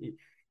e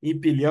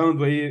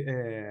empilhando aí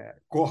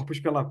corpos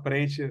pela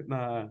frente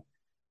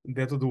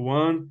dentro do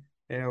ano.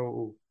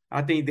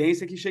 A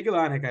tendência é que chegue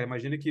lá, né, cara?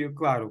 Imagina que,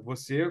 claro,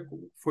 você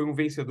foi um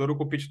vencedor ou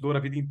competidor a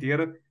vida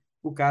inteira.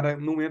 O cara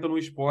não entra no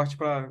esporte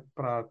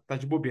para tá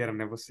de bobeira,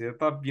 né? Você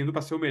tá vindo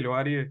para ser o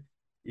melhor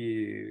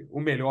e o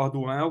melhor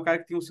do ano é o cara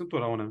que tem um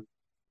cinturão,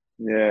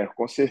 né?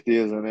 Com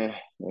certeza, né?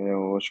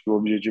 Eu acho que o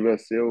objetivo é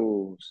ser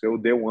o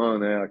D1,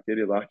 né?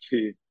 Aquele lá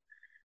que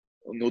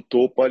no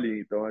topo ali.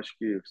 Então, acho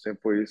que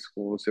sempre foi isso,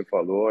 como você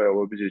falou, é o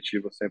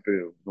objetivo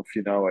sempre no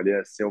final ali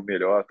é ser o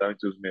melhor, estar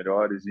entre os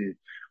melhores e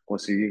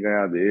conseguir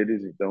ganhar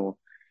deles. Então,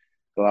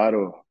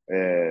 claro,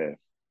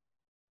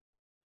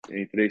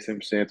 entrei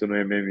 100% no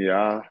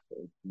MMA,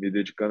 me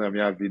dedicando a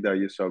minha vida a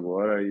isso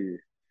agora e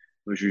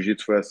no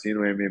jiu-jitsu foi assim,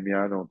 no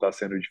MMA não está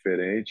sendo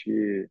diferente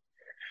e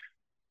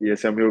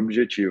esse é o meu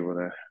objetivo,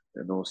 né?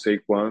 Eu não sei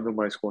quando,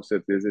 mas com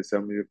certeza esse é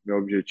o meu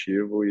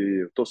objetivo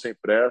e eu estou sem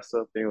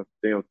pressa,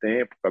 tenho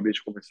tempo, acabei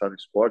de começar no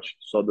esporte,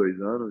 só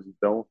 2 anos,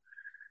 então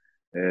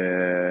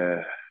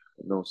é,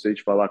 não sei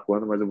te falar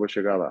quando, mas eu vou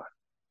chegar lá.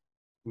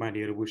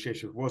 Maneiro,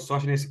 Bochecha. Boa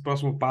sorte nesse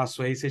próximo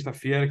passo aí,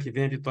 sexta-feira, que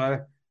vem a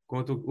vitória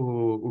contra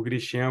o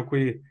Grishenko.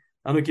 E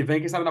ano que vem,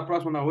 quem sabe na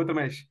próxima, na outra,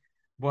 mas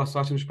boa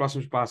sorte nos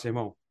próximos passos,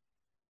 irmão.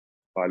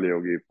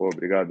 Valeu, Gui, pô,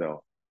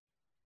 brigadão.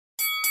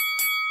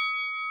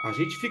 A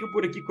gente fica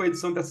por aqui com a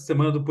edição dessa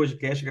semana do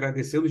podcast,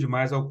 agradecendo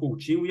demais ao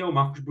Coutinho e ao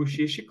Marcos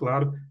Bochecha e,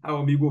 claro,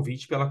 ao amigo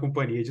ouvinte pela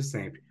companhia de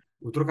sempre.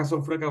 O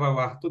Trocação Franca vai ao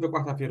ar toda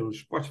quarta-feira no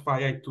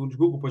Spotify, iTunes,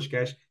 Google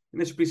Podcast e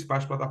nas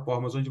principais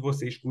plataformas onde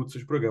você escuta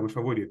seus programas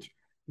favoritos.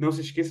 Não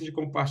se esqueça de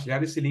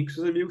compartilhar esse link com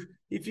seus amigos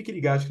e fique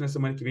ligado que na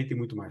semana que vem tem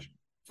muito mais.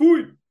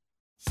 Fui!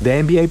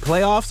 The NBA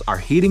playoffs are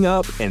heating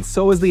up, and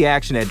so is the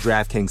action at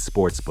DraftKings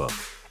Sportsbook,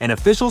 an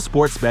official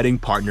sports betting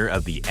partner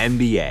of the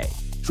NBA.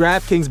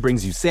 DraftKings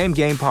brings you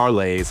same-game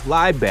parlays,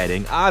 live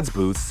betting, odds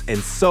boosts, and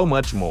so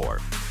much more.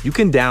 You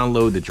can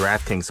download the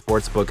DraftKings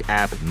Sportsbook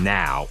app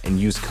now and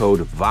use code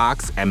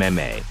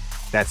VOXMMA.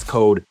 That's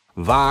code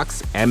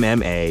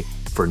VOXMMA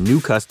for new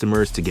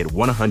customers to get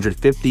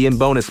 $150 in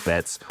bonus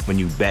bets when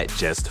you bet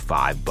just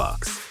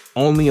 $5.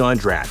 Only on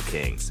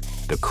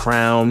DraftKings. The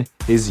crown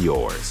is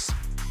yours.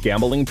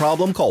 Gambling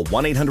problem? Call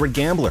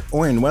 1-800-GAMBLER.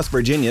 Or in West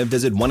Virginia,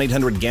 visit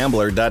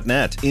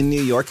 1-800-GAMBLER.net. In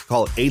New York,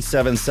 call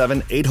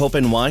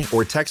 877-8-HOPE-NY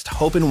or text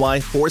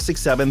HOPE-NY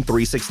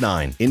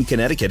 467-369. In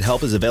Connecticut,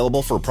 help is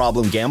available for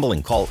problem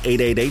gambling. Call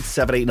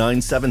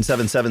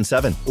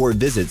 888-789-7777 or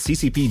visit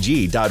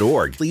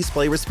ccpg.org. Please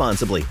play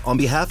responsibly. On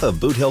behalf of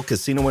Boot Hill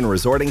Casino and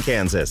Resort in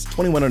Kansas,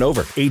 21 and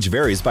over. Age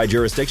varies by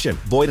jurisdiction.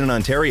 Void in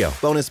Ontario.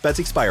 Bonus bets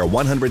expire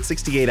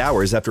 168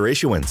 hours after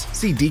issuance.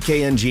 See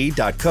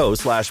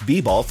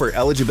dkng.co/bball for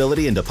eligibility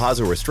and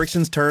deposit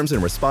restrictions, terms,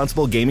 and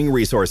responsible gaming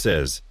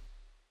resources.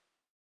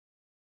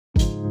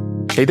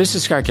 Hey, this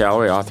is Scott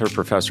Galloway, author,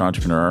 professor,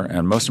 entrepreneur,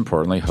 and most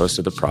importantly, host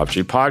of the Prop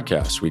G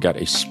podcast. We got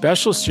a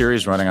special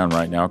series running on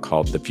right now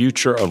called The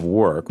Future of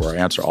Work, where I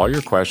answer all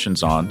your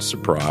questions on,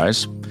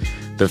 surprise,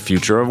 the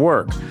future of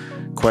work.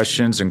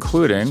 Questions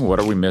including, what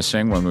are we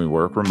missing when we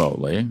work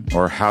remotely?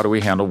 Or how do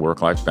we handle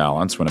work-life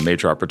balance when a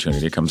major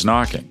opportunity comes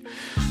knocking?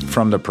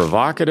 From the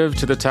provocative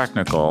to the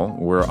technical,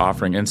 we're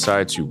offering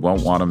insights you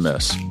won't want to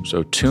miss.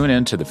 So tune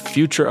in to The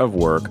Future of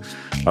Work,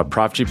 a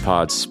Prop G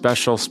Pod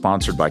special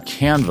sponsored by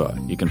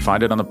Canva. You can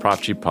find it on the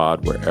Prop G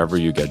Pod wherever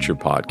you get your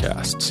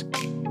podcasts.